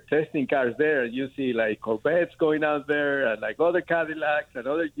 they're testing cars there. You see like Corvettes going out there and like other Cadillacs and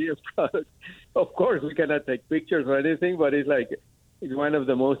other GM products. Of course, we cannot take pictures or anything, but it's one of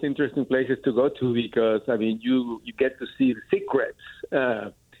the most interesting places to go to because, I mean, you get to see the secrets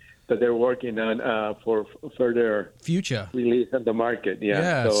that they're working on for further future release on the market.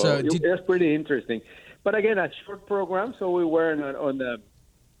 Yeah. So it's pretty interesting. But again, a short program, so we were on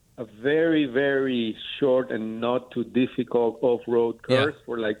a very, very short and not too difficult off-road course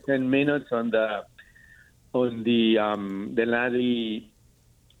for like 10 minutes on the Denali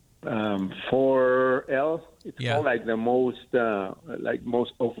 4L. It's called like the most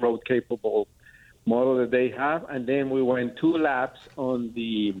off-road capable model that they have. And then we went 2 laps on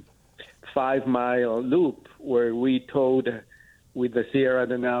the 5-mile loop where we towed with the Sierra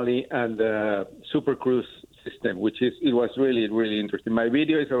Denali and the Super Cruise system, it was really, really interesting. My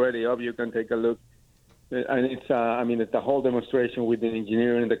video is already up. You can take a look. And it's it's a whole demonstration with the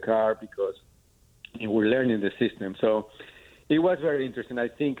engineer in the car because we're learning the system. So it was very interesting. I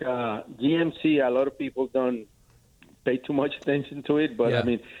think GMC, a lot of people don't pay too much attention to it, but I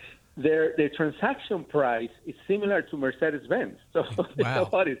mean, their transaction price is similar to Mercedes-Benz. So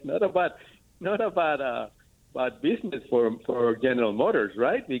it's not about business for General Motors,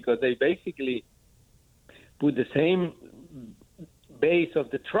 right? Because they basically put the same base of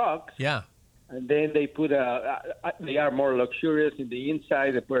the trucks, and then they put they are more luxurious in the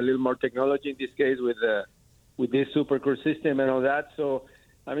inside. They put a little more technology in this case with this Super Cruise system and all that. So,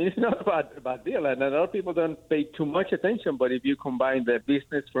 I mean, it's not a bad deal, and a lot of people don't pay too much attention. But if you combine the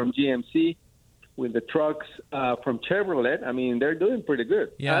business from GMC with the trucks from Chevrolet, I mean, they're doing pretty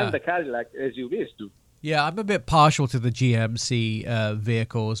good. Yeah. And the Cadillac SUVs too. Yeah, I'm a bit partial to the GMC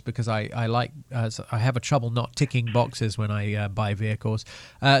vehicles because I have a trouble not ticking boxes when I buy vehicles.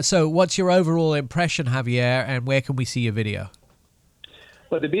 So what's your overall impression, Javier, and where can we see your video?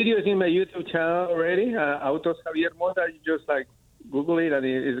 Well, the video is in my YouTube channel already, Autos Javier Mota. You just Google it and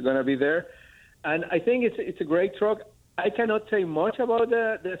it's going to be there. And I think it's a great truck. I cannot say much about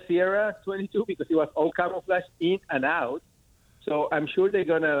the Sierra 22 because it was all camouflage in and out. So I'm sure they're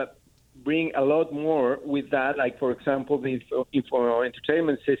going to bring a lot more with that, like, for example, the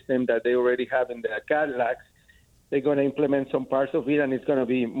entertainment system that they already have in the Cadillacs. They're going to implement some parts of it, and it's going to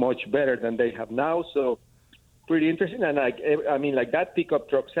be much better than they have now. So pretty interesting. And, that pickup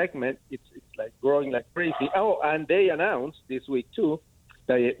truck segment, it's growing like crazy. Oh, and they announced this week, too,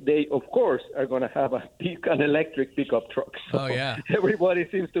 they of course, are going to have an electric pickup truck. So everybody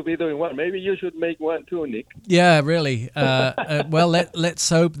seems to be doing one. Maybe you should make one too, Nick. Yeah, really. Well, let's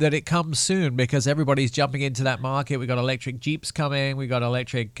hope that it comes soon because everybody's jumping into that market. We've got electric Jeeps coming. We've got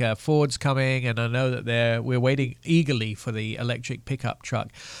electric Fords coming. And I know that we're waiting eagerly for the electric pickup truck.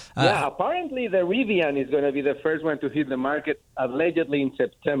 Apparently the Rivian is going to be the first one to hit the market allegedly in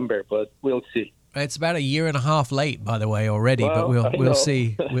September, but we'll see. It's about a year and a half late, by the way, already. Well, but I we'll know.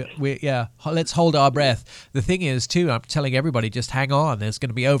 see. Yeah, let's hold our breath. The thing is, too, I'm telling everybody, just hang on. There's going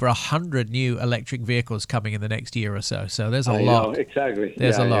to be over 100 new electric vehicles coming in the next year or so. So there's a I lot. know, exactly.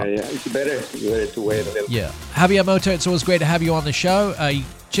 There's a lot. Yeah. It's better to wait a little. Yeah, Javier Mota, it's always great to have you on the show.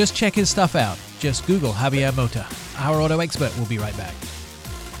 Just check his stuff out. Just Google Javier Mota. Our auto expert. We'll be right back.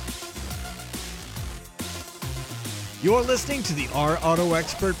 You're listening to the Our Auto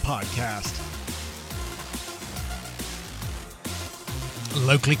Expert podcast.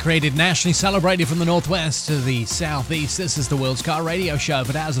 Locally created, nationally celebrated from the northwest to the southeast, this is the World's Car Radio Show. If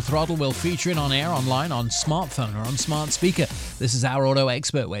it has a throttle, we'll feature it on air, online, on smartphone, or on smart speaker. This is Our Auto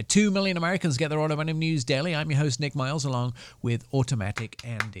Expert, where 2 million Americans get their automotive news daily. I'm your host, Nick Miles, along with Automatic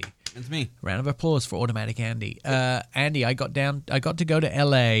Andy. It's me. Round of applause for Automatic Andy. Andy, I got to go to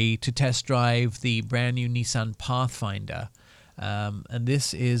LA to test drive the brand new Nissan Pathfinder. And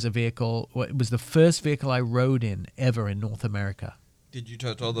this is a vehicle, it was the first vehicle I rode in ever in North America. Did you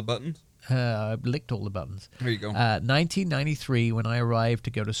touch all the buttons? I licked all the buttons. There you go. 1993, when I arrived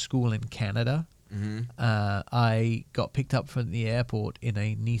to go to school in Canada, I got picked up from the airport in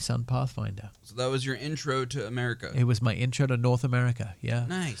a Nissan Pathfinder. So that was your intro to America. It was my intro to North America, yeah.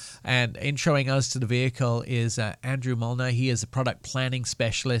 Nice. And introing us to the vehicle is Andrew Molnar. He is a product planning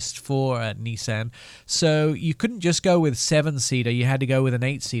specialist for Nissan. So you couldn't just go with 7-seater. You had to go with an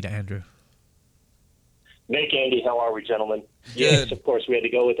 8-seater, Andrew. Nick, Andy, how are we, gentlemen? Good. Yes, of course, we had to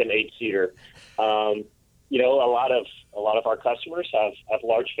go with an 8-seater. A lot of our customers have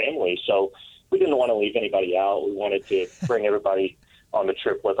large families, so we didn't want to leave anybody out. We wanted to bring everybody on the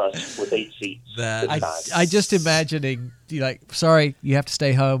trip with us with 8 seats. I just imagining, sorry, you have to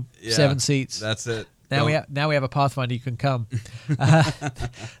stay home. Yeah, 7 seats. That's it. Now we have a Pathfinder. You can come.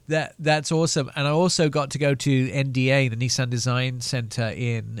 That's awesome. And I also got to go to NDA, the Nissan Design Center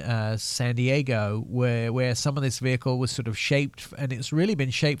in San Diego, where some of this vehicle was sort of shaped, and it's really been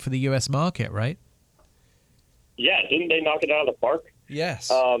shaped for the U.S. market, right? Yeah, didn't they knock it out of the park?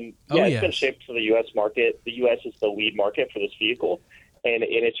 Yes. It's been shaped for the U.S. market. The U.S. is the lead market for this vehicle, and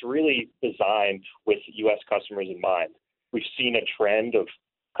it's really designed with U.S. customers in mind. We've seen a trend of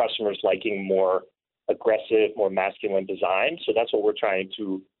customers liking more aggressive, more masculine design. So that's what we're trying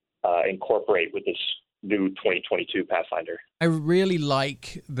to incorporate with this new 2022 Pathfinder. I really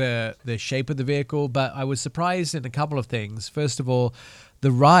like the shape of the vehicle, but I was surprised in a couple of things. First of all,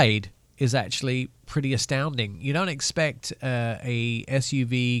 the ride is actually pretty astounding. You don't expect a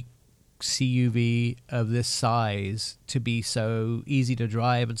SUV, CUV of this size to be so easy to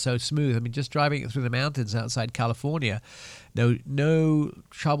drive and so smooth. I mean, just driving it through the mountains outside California, no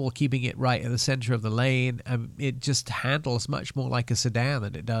trouble keeping it right in the center of the lane. It just handles much more like a sedan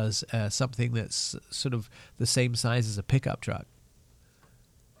than it does something that's sort of the same size as a pickup truck.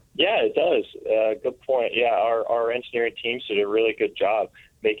 Yeah, it does. Good point. Yeah, our engineering teams did a really good job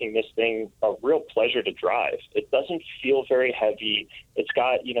making this thing a real pleasure to drive. It doesn't feel very heavy. It's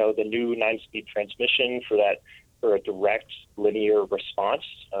got, the new 9-speed transmission for a direct linear response,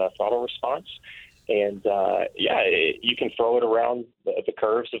 throttle response. And you can throw it around the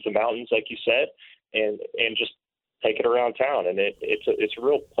curves of the mountains, like you said, and just take it around town, and it's a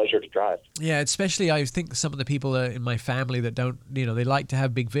real pleasure to drive. Yeah, especially I think some of the people in my family that don't, they like to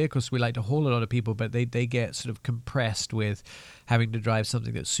have big vehicles. We like to haul a lot of people, but they get sort of compressed with having to drive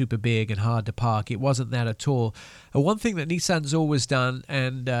something that's super big and hard to park. It wasn't that at all. One thing that Nissan's always done,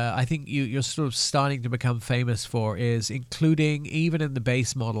 and I think you're sort of starting to become famous for, is including, even in the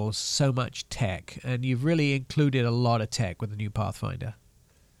base models, so much tech. And you've really included a lot of tech with the new Pathfinder.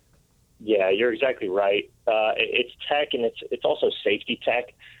 Yeah, you're exactly right. It's tech, and it's also safety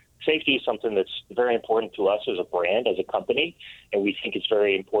tech. Safety is something that's very important to us as a brand, as a company, and we think it's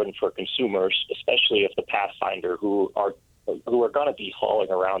very important for consumers, especially if the Pathfinder, who are going to be hauling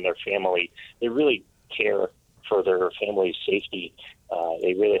around their family. They really care for their family's safety.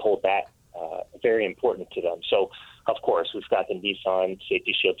 They really hold that very important to them. So, of course, we've got the Nissan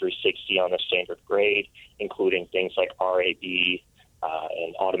Safety Shield 360 on the standard grade, including things like RAB,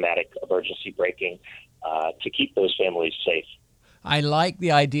 and automatic emergency braking to keep those families safe. I like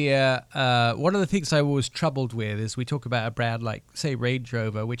the idea. One of the things I was troubled with is we talk about a brand like, say, Range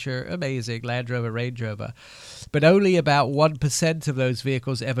Rover, which are amazing, Land Rover, Range Rover, but only about 1% of those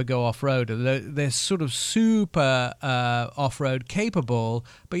vehicles ever go off-road. And they're sort of super off-road capable,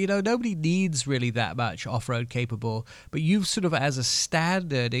 but, nobody needs really that much off-road capable. But you've sort of, as a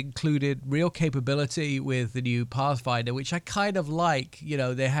standard, included real capability with the new Pathfinder, which I kind of like.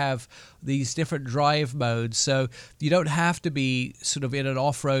 They have these different drive modes, so you don't have to be be sort of in an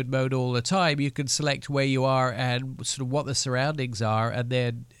off-road mode all the time, you can select where you are and sort of what the surroundings are, and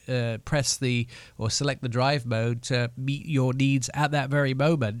then select the drive mode to meet your needs at that very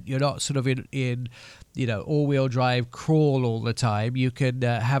moment. You're not sort of in all-wheel drive crawl all the time. You can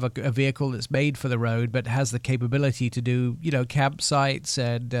have a vehicle that's made for the road but has the capability to do campsites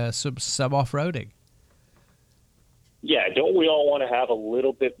and some off-roading. Yeah, don't we all want to have a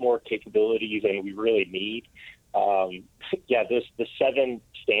little bit more capability than we really need? The 7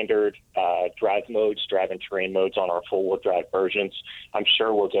 standard drive and terrain modes on our four-wheel drive versions, I'm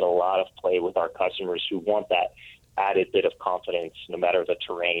sure we'll get a lot of play with our customers who want that added bit of confidence no matter the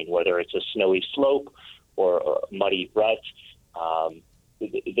terrain, whether it's a snowy slope or a muddy rut.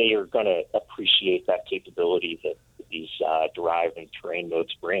 They are going to appreciate that capability that these drive and terrain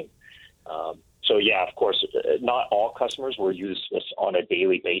modes bring. So, yeah, of course, not all customers will use this on a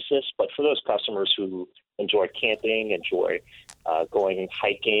daily basis, but for those customers who enjoy camping, enjoy going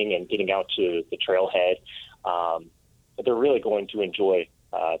hiking and getting out to the trailhead, they're really going to enjoy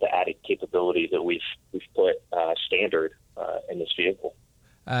the added capability that we've put standard in this vehicle.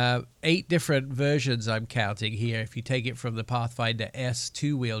 8 different versions I'm counting here. If you take it from the Pathfinder S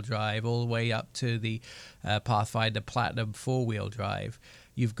 2-wheel drive all the way up to the Pathfinder Platinum 4-wheel drive,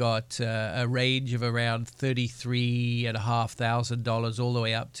 you've got a range of around $33,500 all the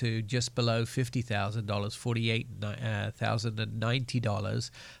way up to just below $50,000,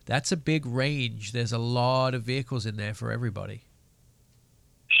 $48,090. That's a big range. There's a lot of vehicles in there for everybody.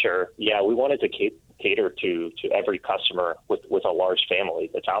 Sure. Yeah, we wanted to cater to every customer with a large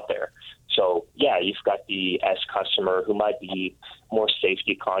family that's out there. So, yeah, you've got the S customer who might be more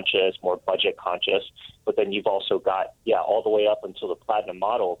safety conscious, more budget conscious, but then you've also got, all the way up until the Platinum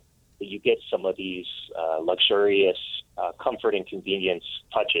model, that you get some of these luxurious comfort and convenience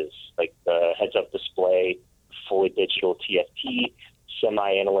touches, like the heads-up display, fully digital TFT,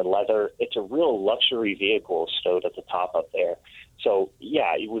 semi-aniline leather. It's a real luxury vehicle stowed at the top up there. So,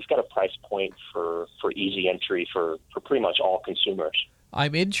 yeah, we've got a price point for easy entry for pretty much all consumers.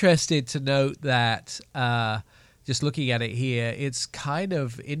 I'm interested to note that, just looking at it here, it's kind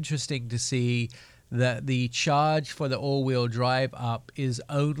of interesting to see that the charge for the all-wheel drive up is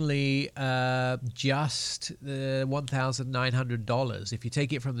only just $1,900. If you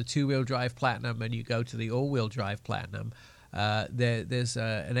take it from the two-wheel drive Platinum and you go to the all-wheel drive Platinum, there's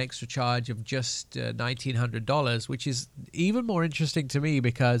an extra charge of just $1,900, which is even more interesting to me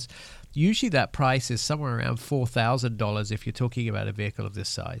because usually that price is somewhere around $4,000 if you're talking about a vehicle of this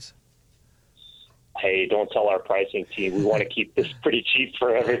size. Hey, don't tell our pricing team. We want to keep this pretty cheap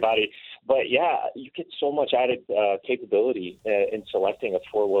for everybody. But, yeah, you get so much added capability in selecting a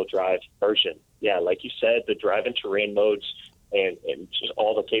four-wheel drive version. Yeah, like you said, the drive and terrain modes and just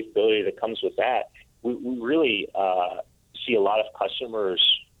all the capability that comes with that, we really see a lot of customers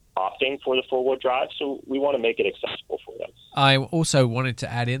opting for the four-wheel drive, so we want to make it accessible for them. I also wanted to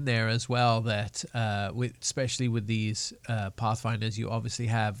add in there as well that especially with these Pathfinders, you obviously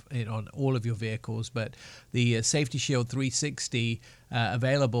have it on all of your vehicles, but the Safety Shield 360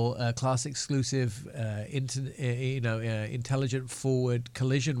 available class exclusive intelligent forward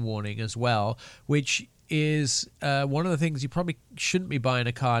collision warning as well, which is one of the things you probably shouldn't be buying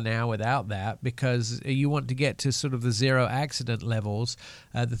a car now without that, because you want to get to sort of the zero accident levels.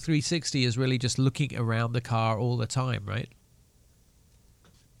 The 360 is really just looking around the car all the time, right?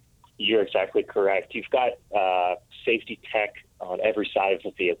 You're exactly correct. You've got safety tech on every side of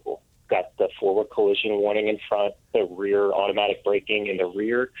the vehicle. You've got the forward collision warning in front, the rear automatic braking in the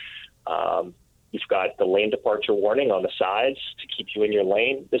rear. You've got the lane departure warning on the sides to keep you in your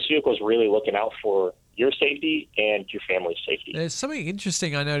lane. This vehicle is really looking out for your safety and your family's safety. There's something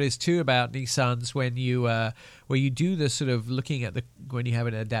interesting I noticed too about Nissans when you do the sort of looking at when you have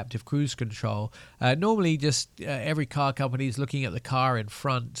an adaptive cruise control. Normally, just every car company is looking at the car in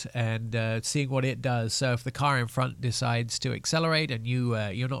front and seeing what it does. So if the car in front decides to accelerate and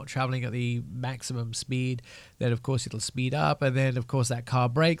you're not traveling at the maximum speed, then of course it'll speed up, and then of course that car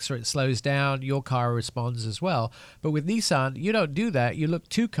brakes or it slows down. Your car responds as well. But with Nissan, you don't do that. You look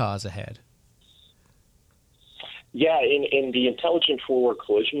 2 cars ahead. Yeah, in the intelligent forward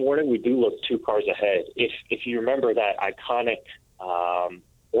collision warning, we do look 2 cars ahead. If you remember that iconic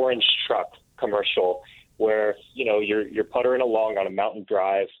orange truck commercial where you're puttering along on a mountain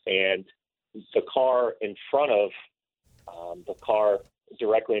drive and the car in front of the car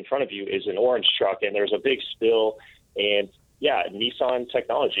directly in front of you is an orange truck and there's a big spill, and Nissan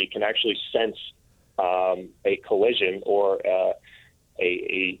technology can actually sense a collision or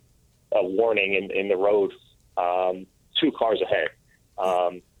a warning in the road 2 cars ahead.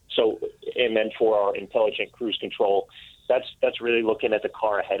 And then for our intelligent cruise control, that's really looking at the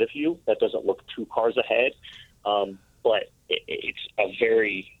car ahead of you. That doesn't look 2 cars ahead, but it's a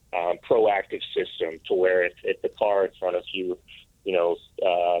very proactive system to where if the car in front of you,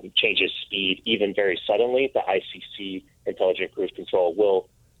 changes speed even very suddenly, the ICC Intelligent Cruise Control will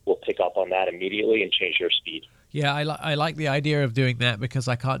pick up on that immediately and change your speed. Yeah, I like the idea of doing that, because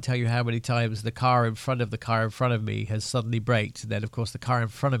I can't tell you how many times the car in front of me has suddenly braked. And then, of course, the car in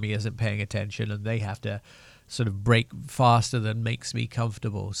front of me isn't paying attention, and they have to sort of brake faster than makes me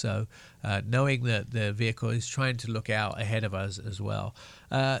comfortable. So knowing that the vehicle is trying to look out ahead of us as well.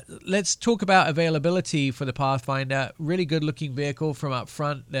 Let's talk about availability for the Pathfinder. Really good looking vehicle from up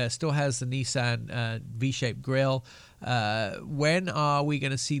front. Still has the Nissan V-shaped grille. When are we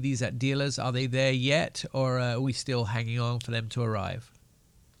going to see these at dealers? Are they there yet, or are we still hanging on for them to arrive?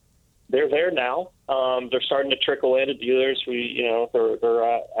 They're there now. They're starting to trickle into dealers.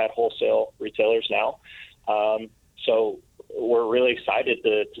 They're at wholesale retailers now. So we're really excited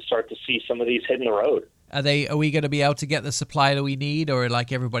to start to see some of these hitting the road. Are we going to be able to get the supply that we need, or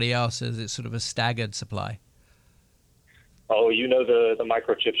like everybody else, is it sort of a staggered supply? Oh, the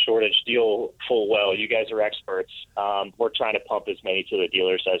microchip shortage deal full well. You guys are experts. We're trying to pump as many to the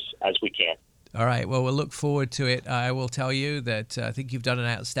dealers as we can. All right. Well, we'll look forward to it. I will tell you that I think you've done an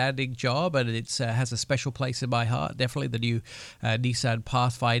outstanding job, and it has a special place in my heart. Definitely the new Nissan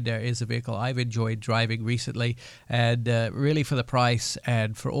Pathfinder is a vehicle I've enjoyed driving recently, and really for the price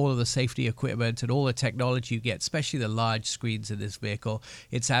and for all of the safety equipment and all the technology you get, especially the large screens in this vehicle,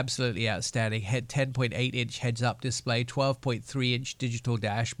 it's absolutely outstanding. 10.8-inch heads-up display, 12.3-inch digital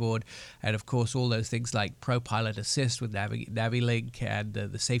dashboard, and of course all those things like ProPilot Assist with NaviLink and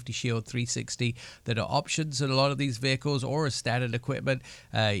the Safety Shield 360 that are options in a lot of these vehicles or as standard equipment.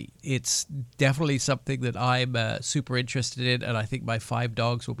 It's definitely something that I'm super interested in, and I think my 5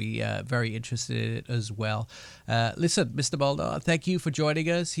 dogs will be very interested in it as well. Listen, Mr. Molnar, thank you for joining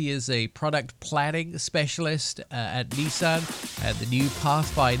us. He is a product planning specialist at Nissan, and the new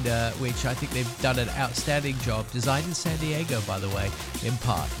Pathfinder, which I think they've done an outstanding job, designed in San Diego, by the way, in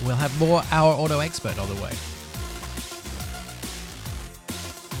part. We'll have more Our Auto Expert on the way.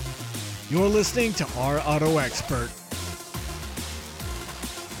 You're listening to Our Auto Expert.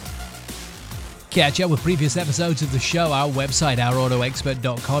 Catch up with previous episodes of the show, our website,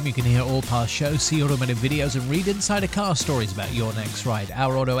 OurAutoExpert.com. You can hear all past shows, see automotive videos, and read insider car stories about your next ride.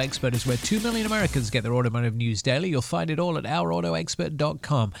 Our Auto Expert is where 2 million Americans get their automotive news daily. You'll find it all at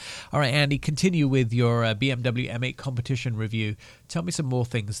OurAutoExpert.com. All right, Andy, continue with your BMW M8 competition review. Tell me some more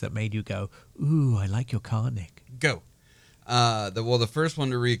things that made you go, ooh, I like your car, Nick. Go. The first one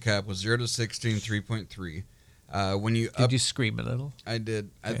to recap was 0 to 16 3.3. When you did you scream a little? I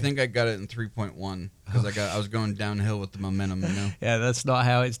did. Okay. I think I got it in 3.1 because I was going downhill with the momentum. Yeah, that's not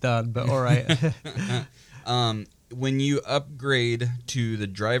how it's done, but all right. When you upgrade to the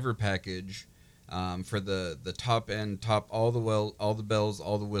driver package, for the top end, all the bells,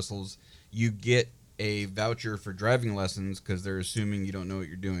 all the whistles, you get a voucher for driving lessons because they're assuming you don't know what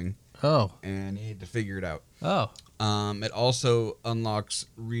you're doing. Oh. And you need to figure it out. Oh. It also unlocks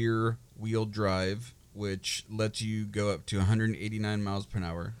rear wheel drive, which lets you go up to 189 miles per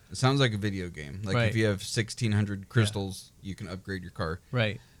hour. It sounds like a video game. Like if you have 1,600 crystals, you can upgrade your car.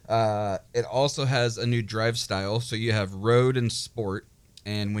 Right. It also has a new drive style. So you have road and sport.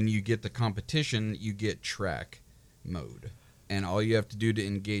 And when you get the competition, you get track mode. And all you have to do to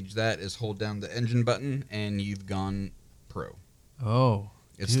engage that is hold down the engine button, and you've gone pro. Oh.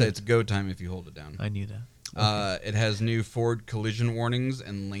 It's go time if you hold it down. I knew that. Okay. It has new forward collision warnings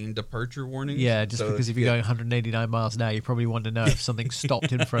and lane departure warnings. Yeah, because if you're going 189 miles an hour, you probably want to know if something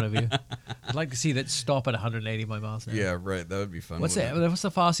stopped in front of you. I'd like to see that stop at 180 miles an hour. Yeah, right. That would be fun. What's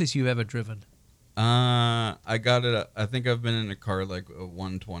the fastest you've ever driven? I got it. I think I've been in a car like a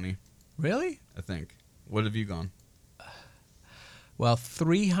 120. Really? I think. What have you gone? Well,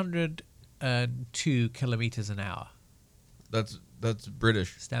 302 kilometers an hour. That's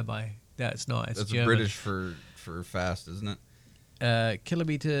British. Stand by. That's not. It's That's German. British for fast, isn't it?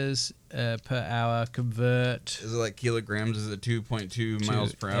 Kilometers per hour convert. Is it like kilograms? Is it 2.2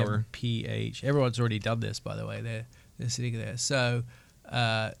 miles per hour? mph. Everyone's already done this, by the way. They're sitting there. So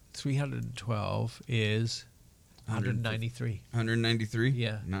 312 is 193. 193?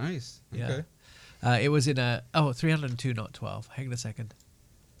 Yeah. Nice. Yeah. Okay. It was in 302, not 12. Hang on a second.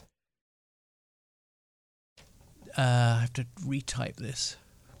 I have to retype this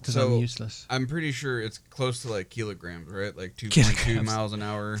because I'm useless. I'm pretty sure it's close to like kilograms, right? Like 2.2 miles an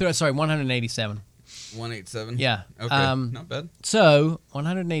hour. Sorry, 187. 187? Yeah. Okay, not bad. So,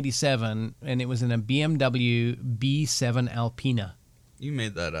 187, and it was in a BMW B7 Alpina. You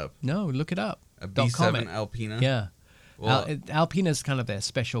made that up. No, look it up. A B7 Alpina? Yeah. Well, Alpina's kind of their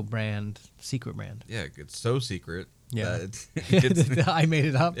special brand, secret brand. yeah, it's so secret. Yeah. that it's I made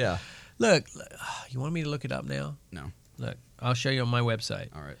it up. yeah. Look, you want me to look it up now? No. Look, I'll show you on my website.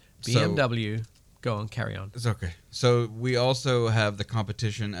 All right. BMW. Go on, carry on. It's okay. So we also have the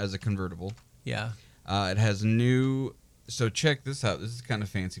competition as a convertible. Yeah. It has new. So check this out. This is kind of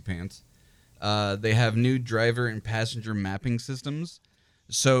fancy pants. They have new driver and passenger mapping systems.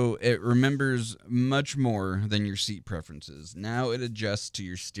 So it remembers much more than your seat preferences. Now it adjusts to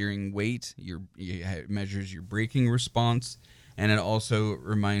your steering weight. It measures your braking response, and it also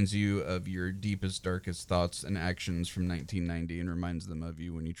reminds you of your deepest, darkest thoughts and actions from 1990, and reminds them of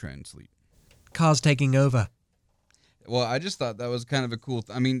you when you try and sleep. Car's taking over. Well, I just thought that was kind of a cool.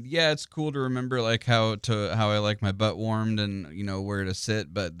 I mean, yeah, it's cool to remember like how I like my butt warmed and where to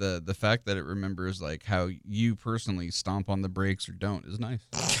sit, but the fact that it remembers like how you personally stomp on the brakes or don't is nice.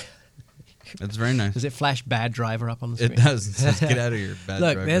 It's very nice. Does it flash bad driver up on the screen? It does. It says, get out of here, bad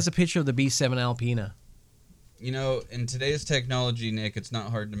Look, driver. there's a picture of the B7 Alpina. In today's technology, Nick, it's not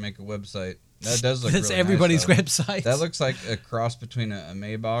hard to make a website. That does look. That's really everybody's nice, website. That looks like a cross between a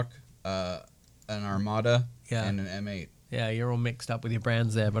Maybach, an Armada, Yeah. and an M8. Yeah, you're all mixed up with your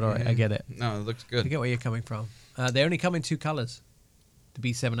brands there, but all right, I get it. No, it looks I good. get where you're coming from. They only come in 2 colors. The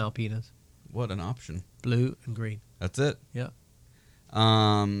B7 Alpinas. What an option. Blue and green. That's it. Yeah.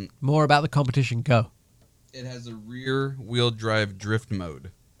 Um, More about the competition. Go. It has a rear wheel drive drift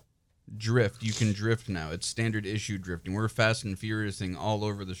mode. Drift. You can drift now. It's standard issue drifting. We're fast and furiousing all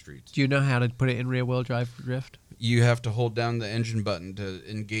over the streets. Do you know how to put it in rear wheel drive drift? You have to hold down the engine button to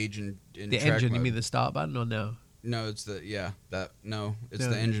engage in The track engine, mode. you mean the start button or no? No, it's the no, it's No,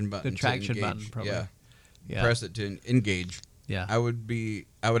 the engine button. the to traction engage. button, probably. Yeah. Yeah. Press it to engage. Yeah. I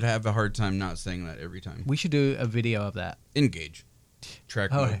would have a hard time not saying that every time. We should do a video of that. Engage. Track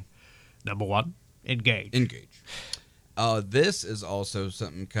Oh, mode. Number 1, engage. Engage. This is also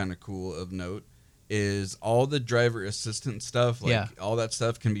something kind of cool of note. Is all the driver assistant stuff, like all that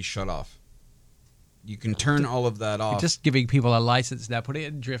stuff can be shut off. You can turn all of that off. You're just giving people a license now. Put it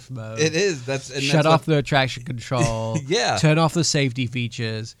in drift mode. It is. Shut off the traction control. Yeah. Turn off the safety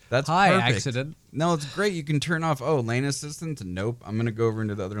features. That's Hi, perfect. accident. No, it's great. You can turn off, lane assistance. Nope. I'm going to go over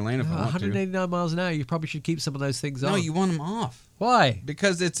into the other lane if I want to. 189 miles an hour. You probably should keep some of those things on. No, you want them off. Why?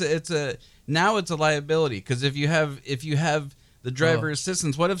 Because it's a liability. Because if you have the driver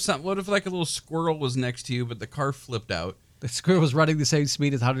assistance, what if like a little squirrel was next to you, but the car flipped out? The squirrel was running the same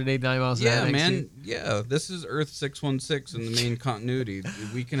speed as 189 miles an hour. Yeah, next to man. you. Yeah, this is Earth 616 in the main continuity.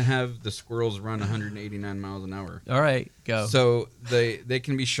 We can have the squirrels run 189 miles an hour. All right, go. So they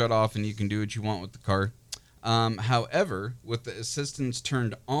can be shut off, and you can do what you want with the car. However, with the assistance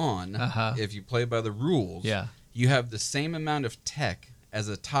turned on, if you play by the rules, you have the same amount of tech as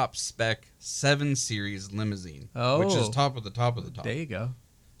a top spec 7 Series limousine, which is top of the top of the top. There you go.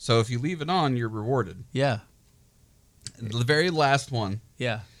 So if you leave it on, you're rewarded. Yeah. The very last one.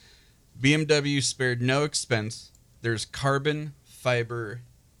 Yeah. BMW spared no expense. There's carbon fiber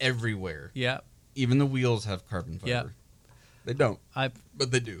everywhere. Yeah. Even the wheels have carbon fiber. Yeah. They don't.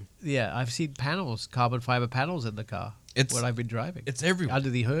 But they do. Yeah, I've seen panels, carbon fiber panels in the car. It's when I've been driving. It's everywhere. Under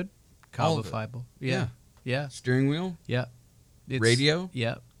the hood, All carbon of it. fiber. Yeah. Yeah. Steering wheel? Yeah. Radio?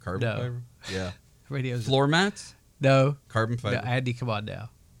 Yeah. Carbon No. fiber? Yeah. Radios. Floor mats? No. Carbon fiber. No, Andy, come on now.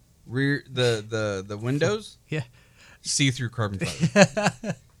 Rear the windows? Yeah. See-through carbon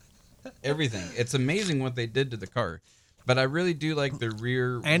fiber. Everything. It's amazing what they did to the car. But I really do like the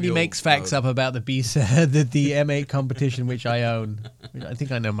rear Andy wheel makes facts mode. up about the the M8 competition, which I own. I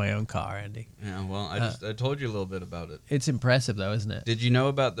think I know my own car, Andy. Yeah, well, I told you a little bit about it. It's impressive, though, isn't it? Did you know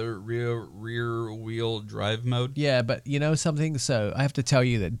about the rear wheel drive mode? Yeah, but you know something? So I have to tell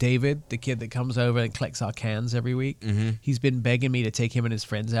you that David, the kid that comes over and collects our cans every week, he's been begging me to take him and his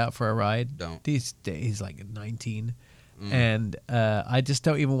friends out for a ride. Don't. He's like 19. And I just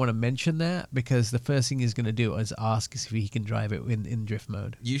don't even want to mention that because the first thing he's going to do is ask us if he can drive it in drift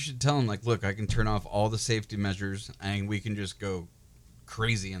mode. You should tell him, like, look, I can turn off all the safety measures and we can just go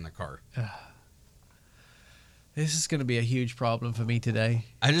crazy in the car. This is going to be a huge problem for me today.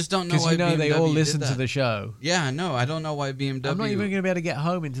 I just don't know why because they all BMW listen did to that. the show. Yeah, I know. I don't know why BMW... I'm not even going to be able to get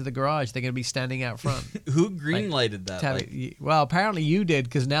home into the garage. They're going to be standing out front. Who green-lighted that? Well, apparently you did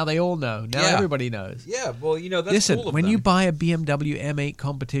because now they all know. Now everybody knows. Yeah, well, that's Listen, cool of when them. you buy a BMW M8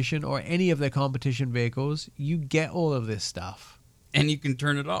 competition or any of their competition vehicles, you get all of this stuff. And you can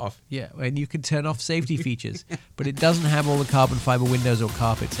turn it off. Yeah, and you can turn off safety features. But it doesn't have all the carbon fiber windows or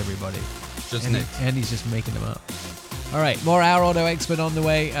carpets, everybody. Just and Nick. Andy's just making them up. All right, more Our Auto Expert on the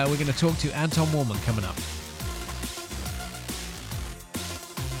way. We're going to talk to Anton Woolman coming up.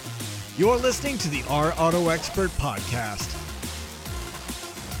 You're listening to the Our Auto Expert podcast.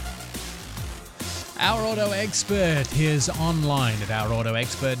 Our Auto Expert is online at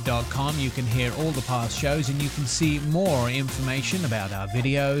ourautoexpert.com. You can hear all the past shows and you can see more information about our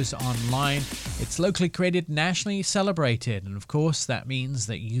videos online. It's locally created, nationally celebrated, and of course that means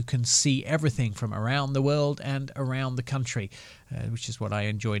that you can see everything from around the world and around the country, which is what I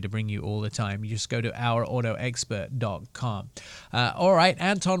enjoy to bring you all the time. You just go to ourautoexpert.com. All right,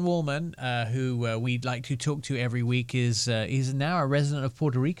 Anton Woolman, who we'd like to talk to every week, is now a resident of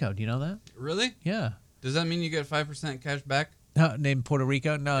Puerto Rico. Do you know that? Really? Yeah. Does that mean you get 5% cash back? In Puerto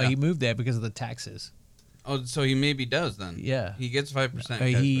Rico? No, Yeah. he moved there because of the taxes. Oh, so he maybe does then. Yeah. He gets 5%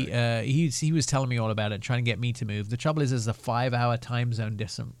 cash back. He was telling me all about it, trying to get me to move. The trouble is there's a 5-hour time zone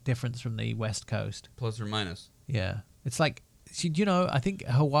difference from the West Coast. Plus or minus. Yeah. It's like, you know, I think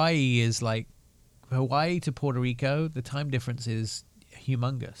Hawaii is like, Hawaii to Puerto Rico, the time difference is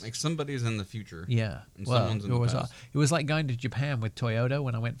humongous. Like somebody's in the future. Yeah. And Well, someone's in the past. it was like going to Japan with Toyota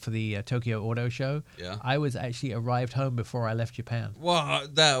when I went for the Tokyo Auto Show. Yeah. I was actually arrived home before I left Japan.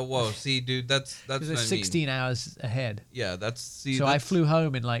 Whoa, see, dude, that's It was what I mean. 16 hours ahead. Yeah, So I flew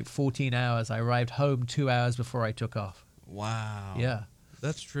home in like 14 hours. I arrived home 2 hours before I took off. Wow. Yeah.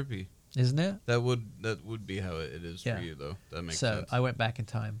 That's trippy. Isn't it? That would be how it is Yeah. for you, though. That makes So sense. I went back in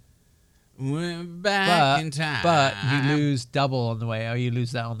time. Went back in time. But you lose double on the way, or you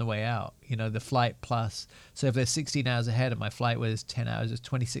lose that on the way out. You know, the flight plus. So if they're 16 hours ahead and my flight was 10 hours, it's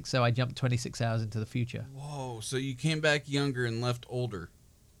 26. So I jumped 26 hours into the future. Whoa, so you came back younger and left older.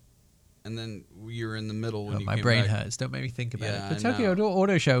 And then you were in the middle when you My came brain back. hurts. Don't make me think about Yeah, it. The I Tokyo know.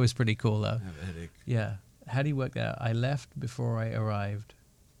 Auto Show was pretty cool, though. I have a headache. Yeah. How do you work that out? I left before I arrived.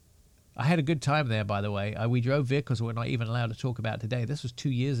 I had a good time there, by the way. We drove vehicles we're not even allowed to talk about today. This was 2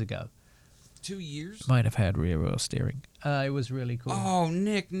 years ago. 2 years? Might have had rear wheel steering. It was really cool. Oh,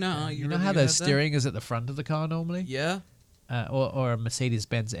 Nick, no. You know really how the had that? steering is at the front of the car normally? Yeah. Or a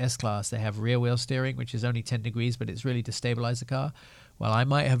Mercedes-Benz S-Class, they have rear wheel steering, which is only 10 degrees, but it's really to stabilize the car. Well, I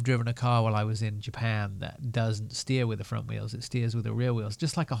might have driven a car while I was in Japan that doesn't steer with the front wheels. It steers with the rear wheels,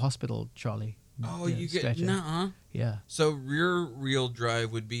 just like a hospital trolley. Oh, Yeah, you get stretcher. nuh-uh. Yeah. So rear wheel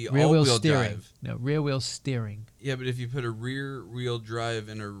drive would be Rear wheel all-wheel steering. drive. No, rear wheel steering. Yeah, but if you put a rear wheel drive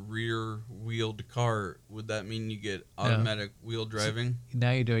in a rear wheeled car, would that mean you get automatic wheel driving?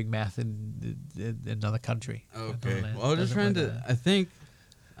 Now you're doing math in another country. Okay. Doesn't Well, I was just trying work to. like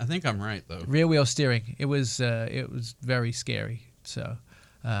I think I'm right though. rear wheel steering. It was very scary. So,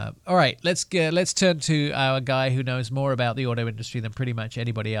 all right, let's turn to our guy who knows more about the auto industry than pretty much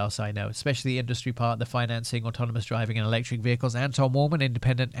anybody else I know, especially the industry part, the financing, autonomous driving, and electric vehicles. Anton Woolman,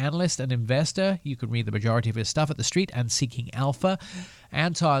 independent analyst and investor. You can read the majority of his stuff at The Street and Seeking Alpha.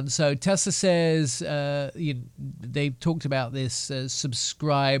 Anton, so Tesla says they talked about this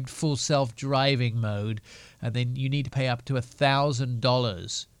subscribed full self-driving mode, and then you need to pay up to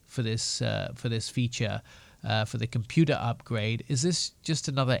 $1,000 for this feature. For the computer upgrade. Is this just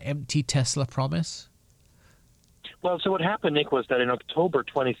another empty Tesla promise? Well, so what happened, Nick, was that in October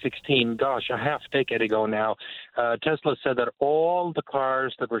 2016, a half decade ago now, Tesla said that all the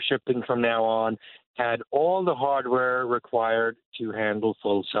cars that were shipping from now on had all the hardware required to handle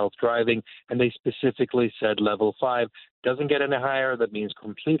full self-driving, and they specifically said level 5. Doesn't get any higher. That means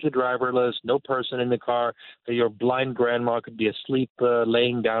completely driverless, no person in the car. Your blind grandma could be asleep,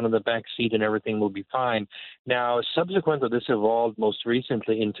 laying down in the back seat, and everything will be fine. Now, subsequently, this evolved most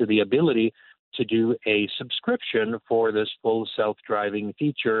recently into the ability to do a subscription for this full self-driving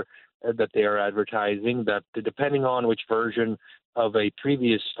feature that they are advertising, that depending on which version of a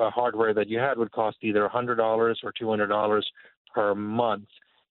previous hardware that you had would cost either $100 or $200 per month.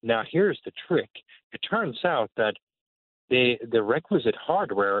 Now, here's the trick. It turns out that the requisite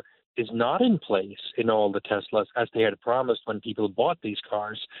hardware is not in place in all the Teslas as they had promised when people bought these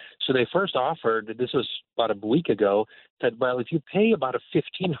cars. So they first offered, this was about a week ago, said, well, if you pay about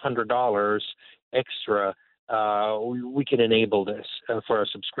 $1,500 extra, we can enable this for a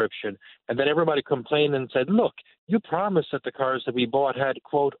subscription. And then everybody complained and said, look, you promised that the cars that we bought had,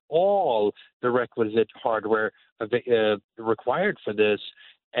 quote, all the requisite hardware required for this.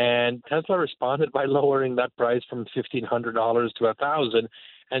 And Tesla responded by lowering that price from $1,500 to $1,000.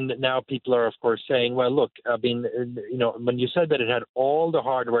 And now people are, of course, saying, well, look, I mean, when you said that it had all the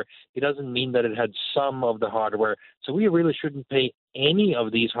hardware, it doesn't mean that it had some of the hardware. So we really shouldn't pay any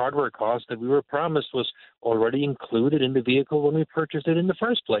of these hardware costs that we were promised was already included in the vehicle when we purchased it in the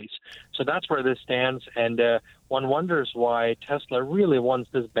first place. So that's where this stands, and one wonders why Tesla really wants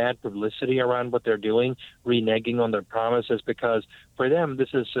this bad publicity around what they're doing, reneging on their promises, because for them this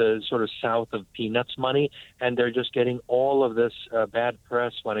is sort of south of peanuts money, and they're just getting all of this bad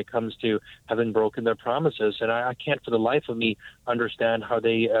press when it comes to having broken their promises. And I can't for the life of me understand how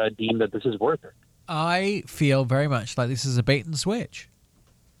they deem that this is worth it. I feel very much like this is a bait and switch.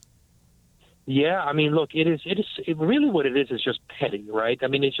 Yeah, I mean, look, it really what it is just petty, right? I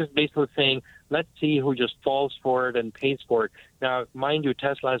mean, it's just basically saying, let's see who just falls for it and pays for it. Now, mind you,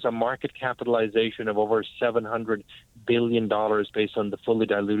 Tesla has a market capitalization of over $700 billion based on the fully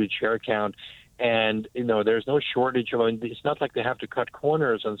diluted share count. And, there's no shortage of, it's not like they have to cut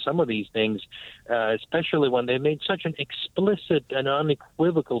corners on some of these things, especially when they made such an explicit and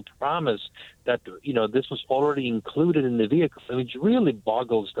unequivocal promise that, this was already included in the vehicle, which really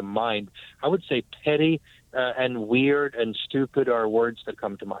boggles the mind. I would say petty and weird and stupid are words that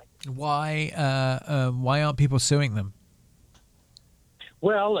come to mind. Why aren't people suing them?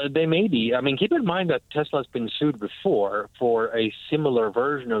 Well, they may be. I mean, keep in mind that Tesla's been sued before for a similar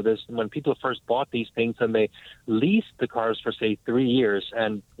version of this. When people first bought these things and they leased the cars for, say, 3 years.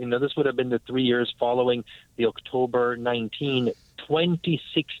 And, this would have been the 3 years following the October 19,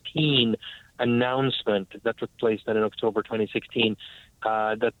 2016 announcement that took place then in October 2016.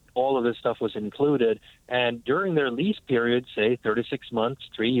 That all of this stuff was included. And during their lease period, say 36 months,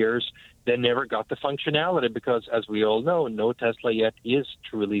 3 years, they never got the functionality because, as we all know, no Tesla yet is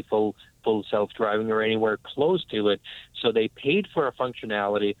truly full self-driving or anywhere close to it. So they paid for a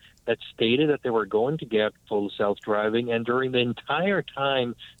functionality that stated that they were going to get full self-driving. And during the entire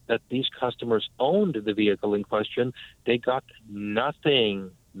time that these customers owned the vehicle in question, they got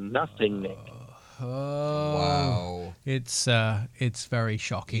nothing, Nick. Oh, wow! It's very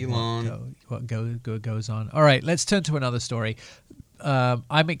shocking Elon. what goes on. All right, let's turn to another story.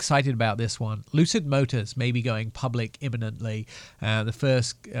 I'm excited about this one. Lucid Motors may be going public imminently.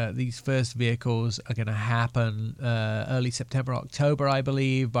 These first vehicles are going to happen early September, October, I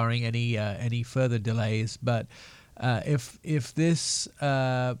believe, barring any further delays. But if this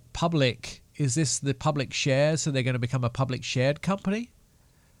public, is this the public shares? So they're going to become a public shared company?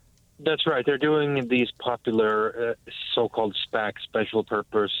 That's right. They're doing these popular so-called SPAC, special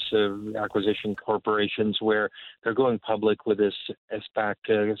purpose acquisition corporations, where they're going public with this SPAC.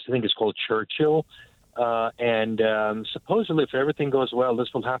 I think it's called Churchill. And supposedly, if everything goes well,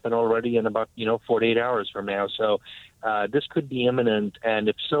 this will happen already in about 48 hours from now. So this could be imminent. And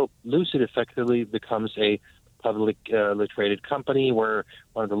if so, Lucid effectively becomes a publicly traded company, where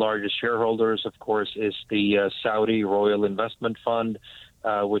one of the largest shareholders, of course, is the Saudi Royal Investment Fund,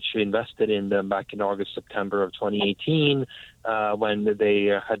 which invested in them back in August, September of 2018, when they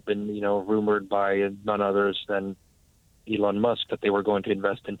had been, rumored by none others than Elon Musk that they were going to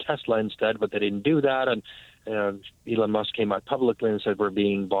invest in Tesla instead, but they didn't do that. And Elon Musk came out publicly and said we're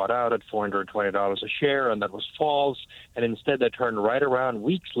being bought out at $420 a share, and that was false. And instead, they turned right around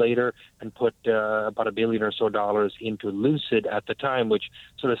weeks later and put about $1 billion or so into Lucid at the time, which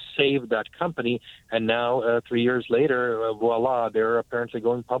sort of saved that company. And now, 3 years later, voila, they're apparently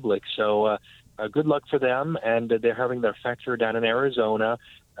going public. So good luck for them, and they're having their factory down in Arizona,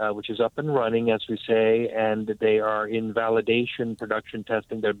 which is up and running, as we say, and they are in validation, production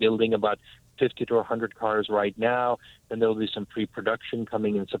testing. They're building about 50 to 100 cars right now, and there'll be some pre-production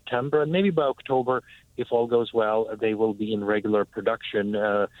coming in September, and maybe by October, if all goes well, they will be in regular production.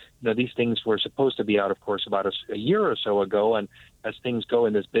 These things were supposed to be out, of course, about a year or so ago, and as things go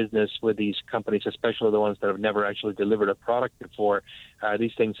in this business with these companies, especially the ones that have never actually delivered a product before,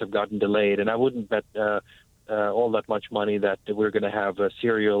 these things have gotten delayed, and I wouldn't bet all that much money that we're going to have a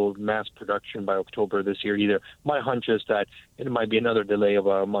serial mass production by October this year either. My hunch is that it might be another delay of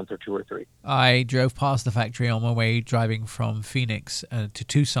a month or two or three. I drove past the factory on my way driving from Phoenix to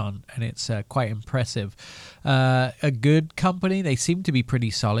Tucson, and it's quite impressive. A good company. They seem to be pretty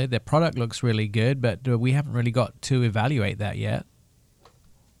solid. Their product looks really good, but we haven't really got to evaluate that yet.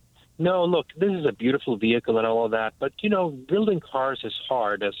 No, look, this is a beautiful vehicle and all of that, but, building cars is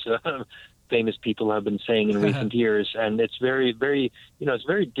hard, as famous people have been saying in recent years, and it's very, very, it's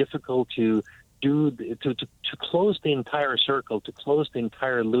very difficult to close the entire circle, to close the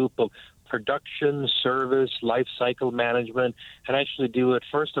entire loop of production, service, life cycle management, and actually do it,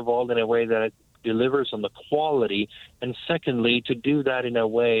 first of all, in a way that it delivers on the quality, and secondly, to do that in a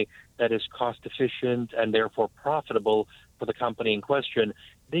way that is cost efficient and therefore profitable for the company in question.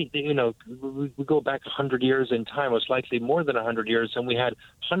 we go back 100 years in time, or slightly more than 100 years, and we had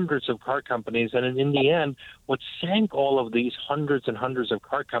hundreds of car companies. And in the end, what sank all of these hundreds and hundreds of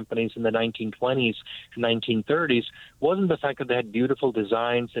car companies in the 1920s and 1930s wasn't the fact that they had beautiful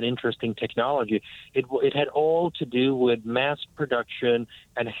designs and interesting technology. It had all to do with mass production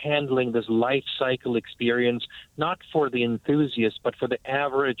and handling this life cycle experience, not for the enthusiast, but for the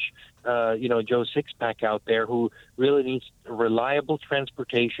average Joe Sixpack out there who really needs reliable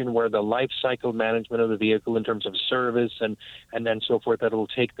transportation where the life cycle management of the vehicle in terms of service and then so forth, that will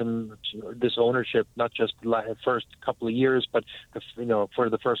take them this ownership, not just the first couple of years, but for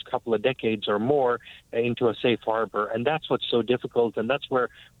the first couple of decades or more into a safe harbor. And that's what's so difficult. And that's where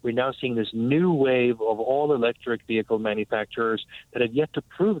we're now seeing this new wave of all electric vehicle manufacturers that have yet to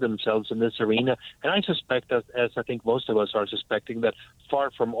prove themselves in this arena. And I suspect, as I think most of us are suspecting, that far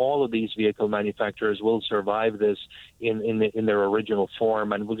from all of these vehicle manufacturers will survive this in their original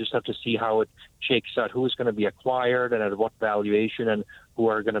form, and we'll just have to see how it shakes out, who's going to be acquired and at what valuation, and who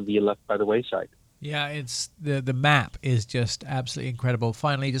are going to be left by the wayside. Yeah, it's the map is just absolutely incredible.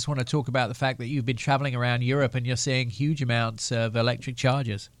 Finally, just want to talk about the fact that you've been traveling around Europe and you're seeing huge amounts of electric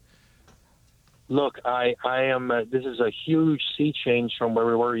chargers. Look, I am. This is a huge sea change from where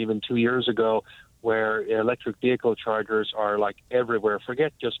we were even 2 years ago, where electric vehicle chargers are like everywhere.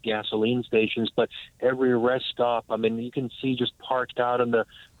 Forget just gasoline stations, but every rest stop. I mean, you can see just parked out in the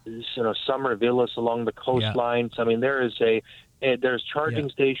summer villas along the coastlines. Yeah. I mean, there's charging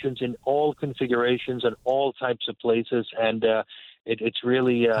stations in all configurations and all types of places, and it's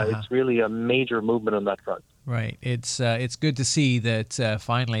really a major movement on that front. Right. It's good to see that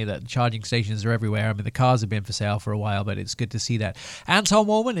finally that charging stations are everywhere. I mean, the cars have been for sale for a while, but it's good to see that. Anton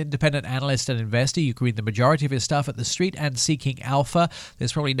Wallman, independent analyst and investor. You can read the majority of his stuff at The Street and Seeking Alpha.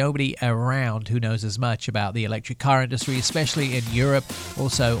 There's probably nobody around who knows as much about the electric car industry, especially in Europe,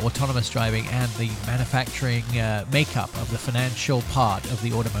 also autonomous driving and the manufacturing makeup of the financial part of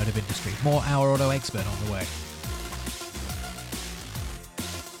the automotive industry. More Our Auto Expert on the way.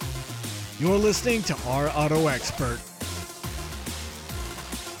 You're listening to Our Auto Expert.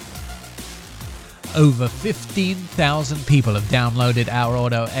 Over 15,000 people have downloaded Our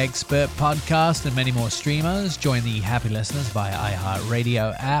Auto Expert podcast, and many more streamers join the happy listeners via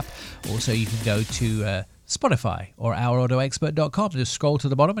iHeartRadio app. Also, you can go to Spotify or OurAutoExpert.com. Just scroll to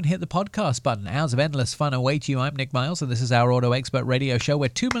the bottom and hit the podcast button. Hours of endless fun await you. I'm Nick Miles, and this is Our Auto Expert radio show where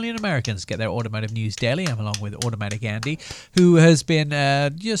 2 million Americans get their automotive news daily. I'm along with Automatic Andy, who has been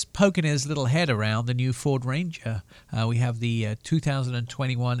just poking his little head around the new Ford Ranger. We have the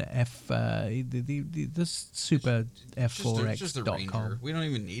 2021 the Super F4X.com. It's just the Ranger. We don't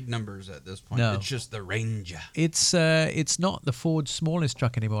even need numbers at this point. No. It's just the Ranger. It's not the Ford's smallest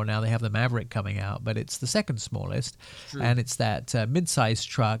truck anymore. Now they have the Maverick coming out, but it's the second smallest, and it's that mid-sized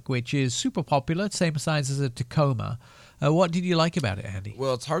truck, which is super popular, same size as a Tacoma. What did you like about it, Andy?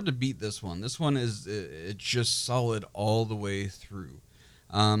 Well, it's hard to beat this one. This one is it's just solid all the way through.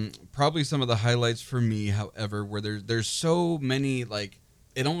 Probably some of the highlights for me, however, where there's so many, like,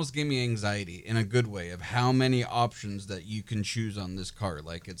 it almost gave me anxiety in a good way of how many options that you can choose on this car.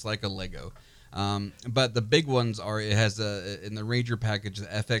 Like, it's like a Lego. But the big ones are, it has in the Ranger package, the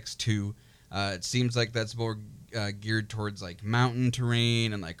FX2. It seems like that's more geared towards like mountain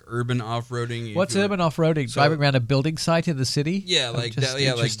terrain and like urban off-roading. What's urban off-roading? Driving around a building site in the city? Yeah, like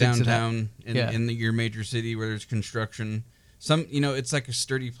downtown in your major city where there's construction. It's like a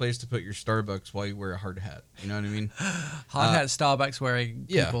sturdy place to put your Starbucks while you wear a hard hat. You know what I mean? Hard hat Starbucks wearing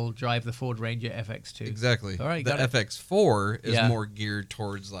people drive the Ford Ranger FX2. Exactly. All right, the FX4 is more geared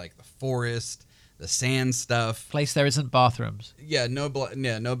towards like the forest, the sand stuff. Place there isn't bathrooms. Yeah, no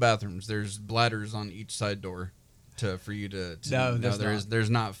bathrooms. There's bladders on each side door for you to No, there's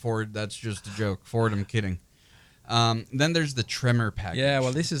not. Ford. That's just a joke. Ford, I'm kidding. Then there's the Tremor package. Yeah,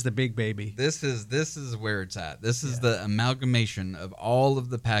 well, this is the big baby. This is where it's at. This is the amalgamation of all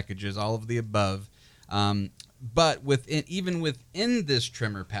of the packages, all of the above. But even within this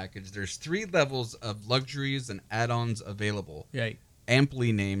Tremor package, there's 3 levels of luxuries and add-ons available. Right.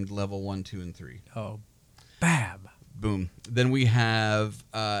 Amply named level 1, 2, and 3. Oh, bam. Boom. Then we have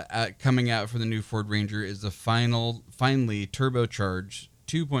coming out for the new Ford Ranger is the finally turbocharged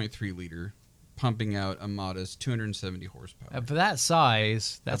 2.3 liter, pumping out a modest 270 horsepower. And for that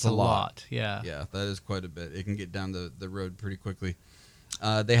size, that's a lot. Yeah. Yeah, that is quite a bit. It can get down the road pretty quickly.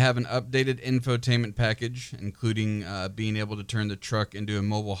 They have an updated infotainment package, including being able to turn the truck into a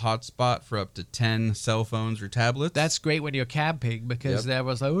mobile hotspot for up to 10 cell phones or tablets. That's great when you're camping, because there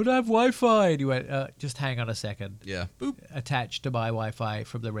was like, I don't have Wi-Fi. And you went, just hang on a second. Yeah. Boop. Attached to my Wi-Fi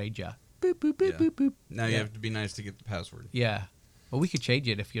from the Ranger. Boop, boop, boop, boop, boop. Now you have to be nice to get the password. Yeah. Well, we could change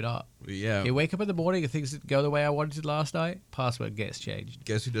it if you're not. Yeah. You wake up in the morning and things didn't go the way I wanted it last night. Password gets changed.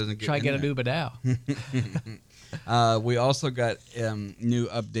 Guess who doesn't get Try in get an there? Uber now. We also got new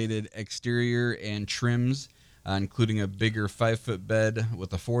updated exterior and trims, including a bigger 5-foot bed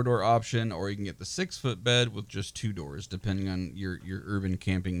with a 4-door option, or you can get the 6-foot bed with just 2 doors, depending on your urban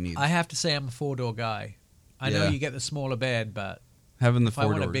camping needs. I have to say I'm a 4-door guy. I know Yeah. you get the smaller bed, but Having the if 4 I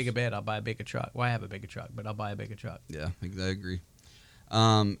want doors. a bigger bed, I'll buy a bigger truck. Well, I have a bigger truck, but I'll buy a bigger truck. Yeah, I agree.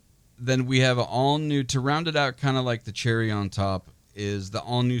 Then we have an all-new, to round it out kind of like the cherry on top, is the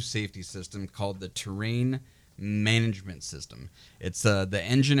all-new safety system called the Terrain Management System. It's the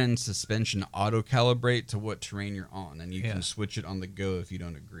engine and suspension auto-calibrate to what terrain you're on, and you Yeah. can switch it on the go if you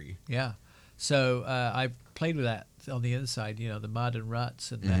don't agree. Yeah. So I played with that on the inside, you know, the mud and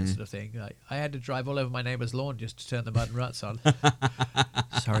ruts and that sort of thing. I had to drive all over my neighbor's lawn just to turn the mud and ruts on.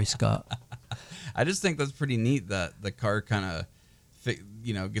 Sorry, Scott. I just think that's pretty neat that the car kind of,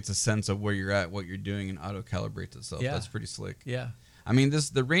 gets a sense of where you're at, what you're doing, and auto-calibrates itself. Yeah. That's pretty slick. Yeah. I mean,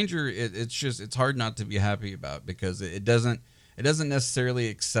 the Ranger, it's hard not to be happy about, because it doesn't necessarily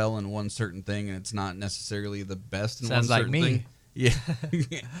excel in one certain thing, and it's not necessarily the best in Sounds one like certain me. thing. Yeah,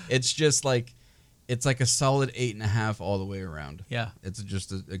 it's just like it's like a solid 8.5 all the way around. Yeah. It's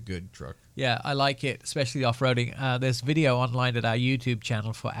just a good truck. Yeah, I like it, especially off-roading. There's video online at our YouTube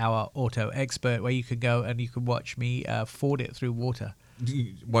channel for Our Auto Expert where you can go and you can watch me Ford it through water.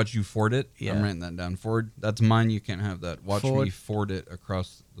 Watch you Ford it. Yeah. I'm writing that down. Ford. That's mine. You can't have that. Watch Ford. me Ford it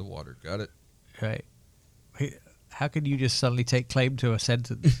across the water. Got it? Right. How could you just suddenly take claim to a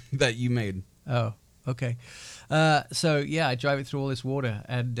sentence? That you made. Oh, okay. So, yeah, I drive it through all this water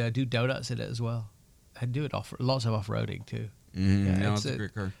and do donuts in it as well. And do it lots of off-roading, too. No, it's a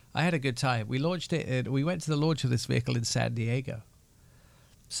great car. I had a good time. We launched it. We went to the launch of this vehicle in San Diego.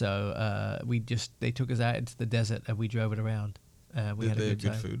 So they took us out into the desert and we drove it around. We had a good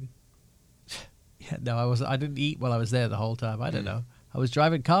time. Food? Yeah, no, I didn't eat while I was there the whole time. I don't know. I was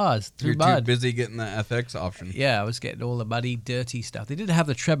driving cars through You're mud. too busy getting the FX option. Yeah, I was getting all the muddy, dirty stuff. They didn't have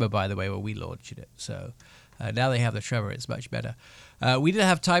the Tremor, by the way, when we launched it. So now they have the Tremor. It's much better. We didn't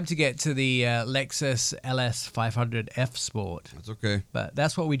have time to get to the Lexus LS 500 F Sport. That's okay. But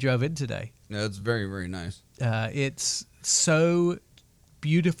that's what we drove in today. Yeah, it's very, very nice. It's so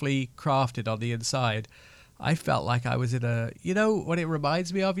beautifully crafted on the inside. I felt like I was in you know what it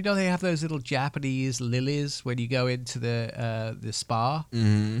reminds me of? You know, they have those little Japanese lilies when you go into the spa.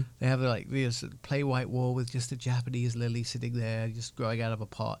 Mm-hmm. They have like this play white wall with just a Japanese lily sitting there, just growing out of a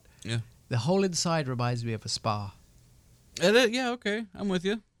pot. Yeah. The whole inside reminds me of a spa. Yeah, okay. I'm with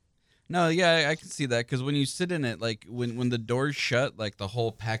you. No, yeah, I can see that, because when you sit in it, like when the doors shut, like the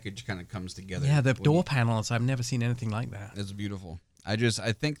whole package kind of comes together. Yeah, the door panels. I've never seen anything like that. It's beautiful. I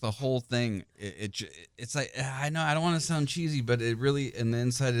think the whole thing, it's like, I know I don't want to sound cheesy, but it really, in the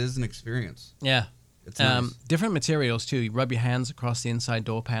inside, it is an experience. Yeah. It's nice. Different materials, too. You rub your hands across the inside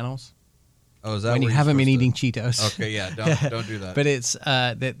door panels. Oh, is that when you where you're haven't been supposed eating to- Cheetos. Okay, yeah, don't do that. But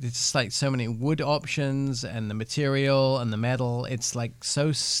it's like so many wood options and the material and the metal. It's like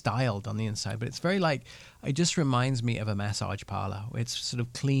so styled on the inside, but it's very like, it just reminds me of a massage parlor. It's sort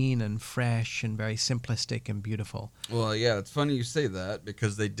of clean and fresh and very simplistic and beautiful. Well, yeah, it's funny you say that,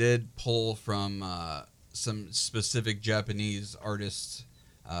 because they did pull from some specific Japanese artists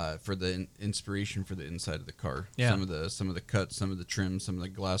for the inspiration for the inside of the car. Yeah. Some of the cuts, some of the trims, some of the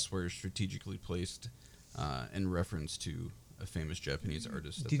glassware is strategically placed in reference to a famous Japanese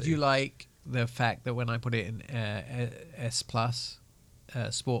artist. Did you like the fact that when I put it in S Plus,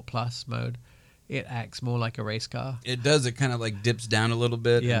 Sport Plus mode, it acts more like a race car? It does. It kind of like dips down a little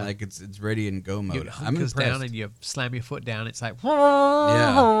bit, Yeah. and like it's ready in go mode. It I'm hunkers impressed. down and you slam your foot down. It's like,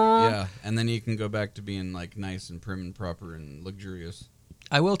 Yeah, and then you can go back to being like nice and prim and proper and luxurious.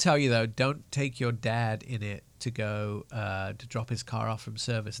 I will tell you though, don't take your dad in it to go to drop his car off from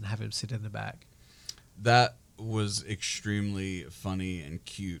service and have him sit in the back. That was extremely funny and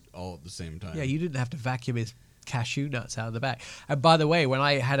cute all at the same time. Yeah, you didn't have to vacuum his cashew nuts out of the back. And by the way, when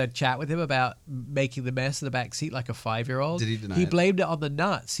I had a chat with him about making the mess in the back seat like a 5-year-old, Did he deny he it? blamed it on the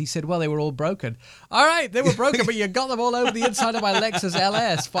nuts. He said, well, they were all broken. All right, they were broken, but you got them all over the inside of my Lexus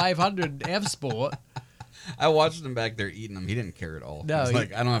LS 500 F Sport. I watched him back there eating them. He didn't care at all. No, He's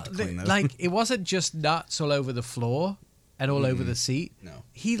like, I don't have to clean those. Like, it wasn't just nuts all over the floor and all over the seat. No.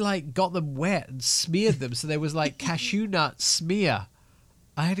 He like got them wet and smeared them, so there was like cashew nut smear.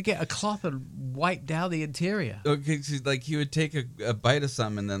 I had to get a cloth and wipe down the interior. Okay, so like he would take a bite of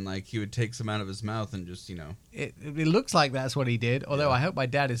some, and then like he would take some out of his mouth and just, It looks like that's what he did, although I hope my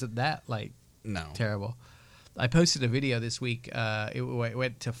dad isn't that like no. terrible. I posted a video this week. It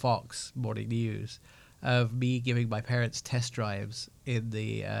went to Fox Morning News, of me giving my parents test drives in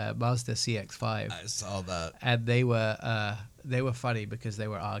the Mazda CX-5. I saw that. And they were funny because they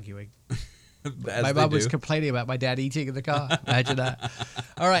were arguing. As my they mum was do. complaining about my dad eating in the car. Imagine that.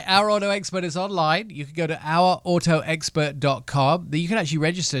 All right, Our Auto Expert is online. You can go to ourautoexpert.com. You can actually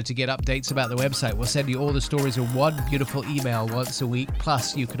register to get updates about the website. We'll send you all the stories in one beautiful email once a week.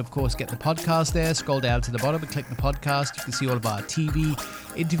 Plus, you can, of course, get the podcast there. Scroll down to the bottom and click the podcast. You can see all of our TV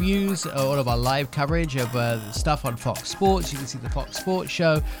interviews, all of our live coverage of stuff on Fox Sports. You can see the Fox Sports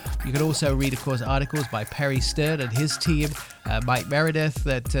show. You can also read, of course, articles by Perry Stern and his team, Mike Meredith,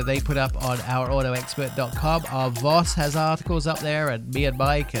 that they put up on ourautoexpert.com. Our Voss has articles up there, and me and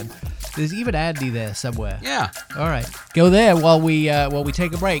Mike, and there's even Andy there somewhere. Yeah. All right. Go there while we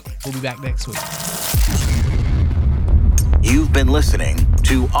take a break. We'll be back next week. You've been listening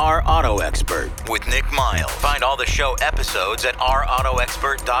to Our Auto Expert with Nick Miles. Find all the show episodes at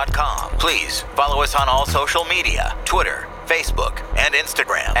ourautoexpert.com. Please follow us on all social media, Twitter, Facebook, and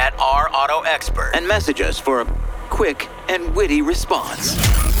Instagram at Our Auto Expert, and message us for a quick and witty response.